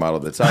Instagram model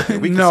that's out there.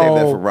 We can save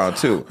that for round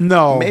 2.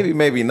 No,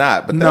 maybe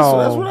not. But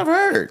that's what I've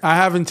heard. I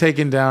haven't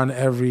taken down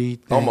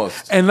everything.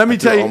 Almost. And let me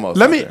tell you.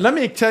 Let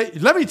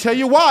me tell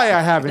you why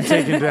I haven't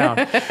taken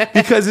down.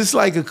 Because it's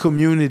like a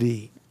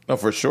community. No,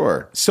 for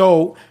sure.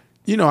 So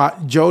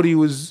Jody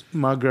was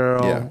my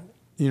girl.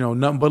 Yeah.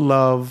 Nothing but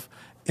love,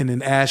 and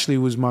then Ashley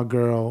was my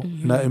girl.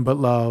 Mm-hmm. Nothing but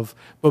love.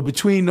 But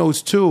between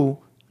those two.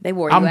 They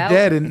wore you out?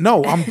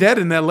 I'm dead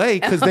in LA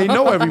because they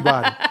know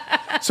everybody.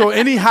 So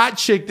any hot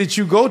chick that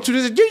you go to,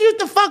 they say, you used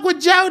to fuck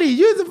with Jody.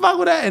 You used to fuck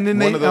with that. And then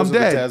One of those I'm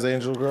dead. the Taz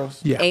Angel girls?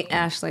 Yeah.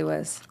 Ashley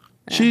was.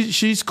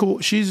 She's cool.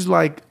 She's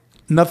like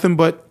nothing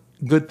but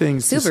good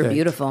things to say. Super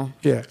beautiful.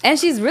 Yeah. And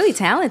she's really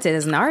talented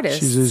as an artist.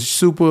 She's a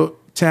super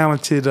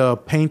talented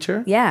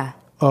painter. Yeah.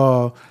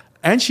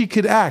 And she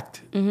could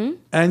act. Mm-hmm.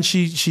 And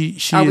she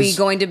Are we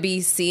going to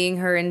be seeing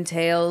her in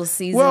Tales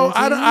season 2?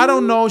 I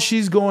don't know.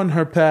 She's going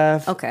her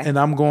path. Okay. And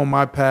I'm going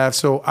my path.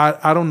 So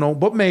I don't know.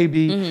 But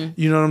maybe,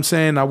 you know what I'm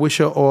saying? I wish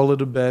her all of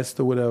the best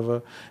or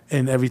whatever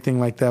and everything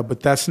like that.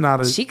 But that's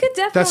not a She could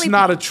definitely that's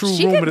not a true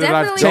rumor that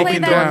I've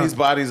taken down. These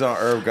bodies on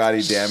Irv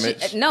Gotti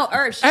damage. No,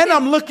 Irv. And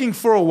I'm looking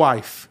for a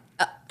wife.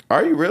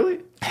 Are you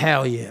really?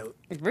 Hell yeah.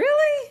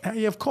 Really? Hell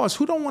yeah, of course.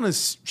 Who don't want to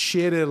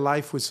share their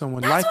life with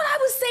someone? That's what I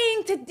was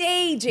saying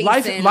today,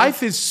 Jason.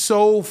 Life is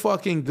so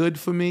fucking good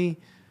for me.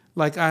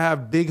 Like I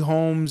have big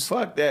homes.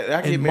 Fuck that.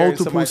 I in get married,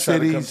 multiple somebody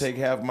try to come cities. take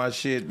half my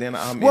shit, then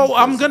I'm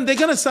They're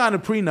gonna sign a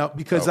prenup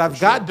because I've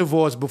got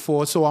divorced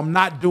before, so I'm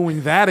not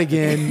doing that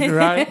again,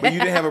 right? But you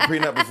didn't have a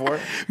prenup before?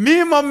 Me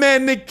and my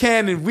man Nick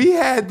Cannon, we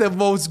had the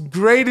most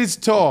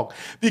greatest talk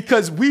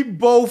because we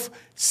both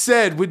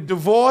said with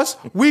divorce,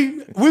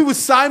 we were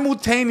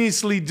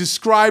simultaneously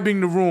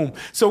describing the room.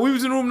 So we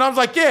was in the room and I was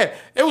like, yeah,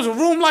 it was a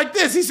room like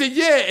this. He said,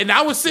 yeah. And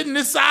I was sitting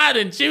this side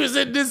and she was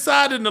sitting this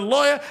side and the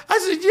lawyer. I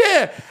said,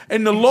 yeah.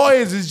 And the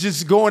lawyers is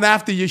just going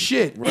after your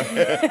shit. Right.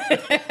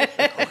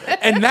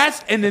 and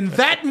in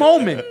that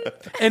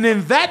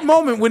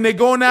moment when they're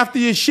going after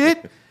your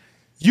shit,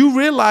 you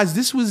realize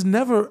this was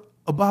never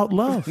about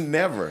love.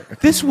 Never.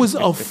 This was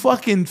a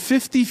fucking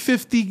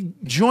 50-50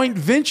 joint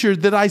venture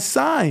that I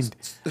signed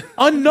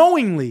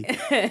unknowingly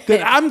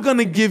that I'm going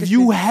to give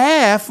you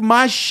half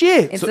my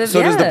shit. So does the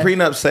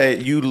prenup say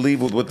you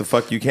leave with what the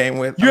fuck you came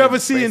with? You ever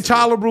see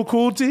Intolerable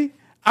Cruelty?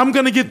 I'm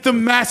going to get the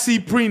Massey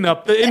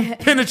prenup, the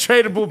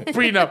impenetrable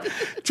prenup.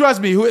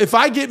 Trust me, if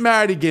I get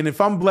married again, if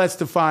I'm blessed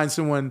to find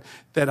someone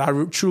that I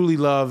truly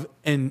love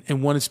and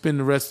want to spend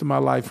the rest of my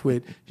life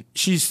with,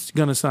 she's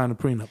going to sign a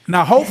prenup.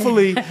 Now,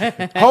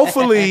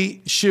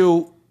 hopefully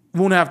she'll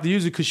won't have to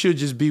use it because she'll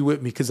just be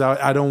with me because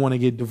I don't want to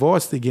get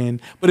divorced again.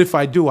 But if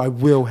I do, I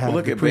will have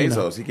look the at prenup.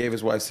 Bezos. He gave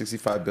his wife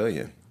 $65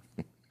 billion.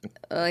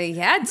 He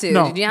had to.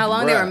 No. Did you know how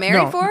long they were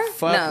married for?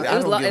 Fuck, No,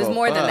 it was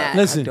more than that.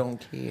 Listen, I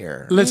don't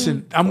care.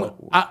 Listen,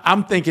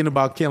 I'm thinking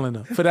about killing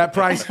her for that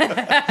price.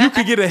 You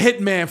could get a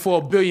hitman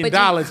for $1 billion.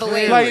 Like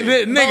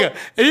nigga,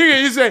 and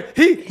you say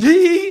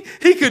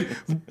he could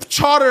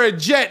charter a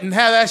jet and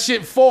have that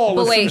shit fall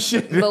or some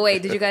shit. But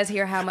wait, did you guys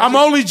hear how much? I'm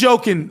only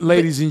joking,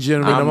 ladies and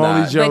gentlemen. I'm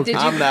only joking.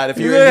 I'm not. If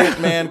you're a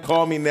hitman,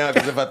 call me now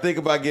because if I think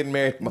about getting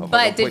married,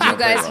 but did you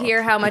guys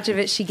hear how much of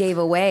it she gave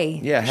away?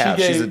 Yeah, half.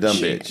 She's a dumb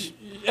bitch.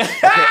 Okay,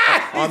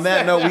 on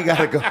that note, we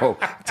gotta go.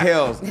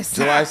 Tales,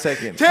 July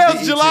 2nd.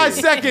 Tales, July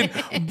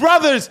 2nd.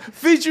 Brothers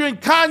featuring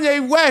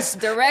Kanye West.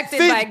 Directed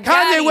by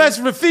Kanye West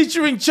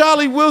featuring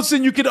Charlie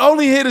Wilson. You can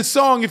only hear the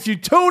song if you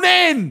tune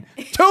in.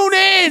 Tune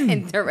in.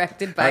 And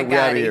directed by Gotti. We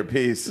out of here.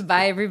 Peace.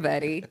 Bye,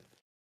 everybody.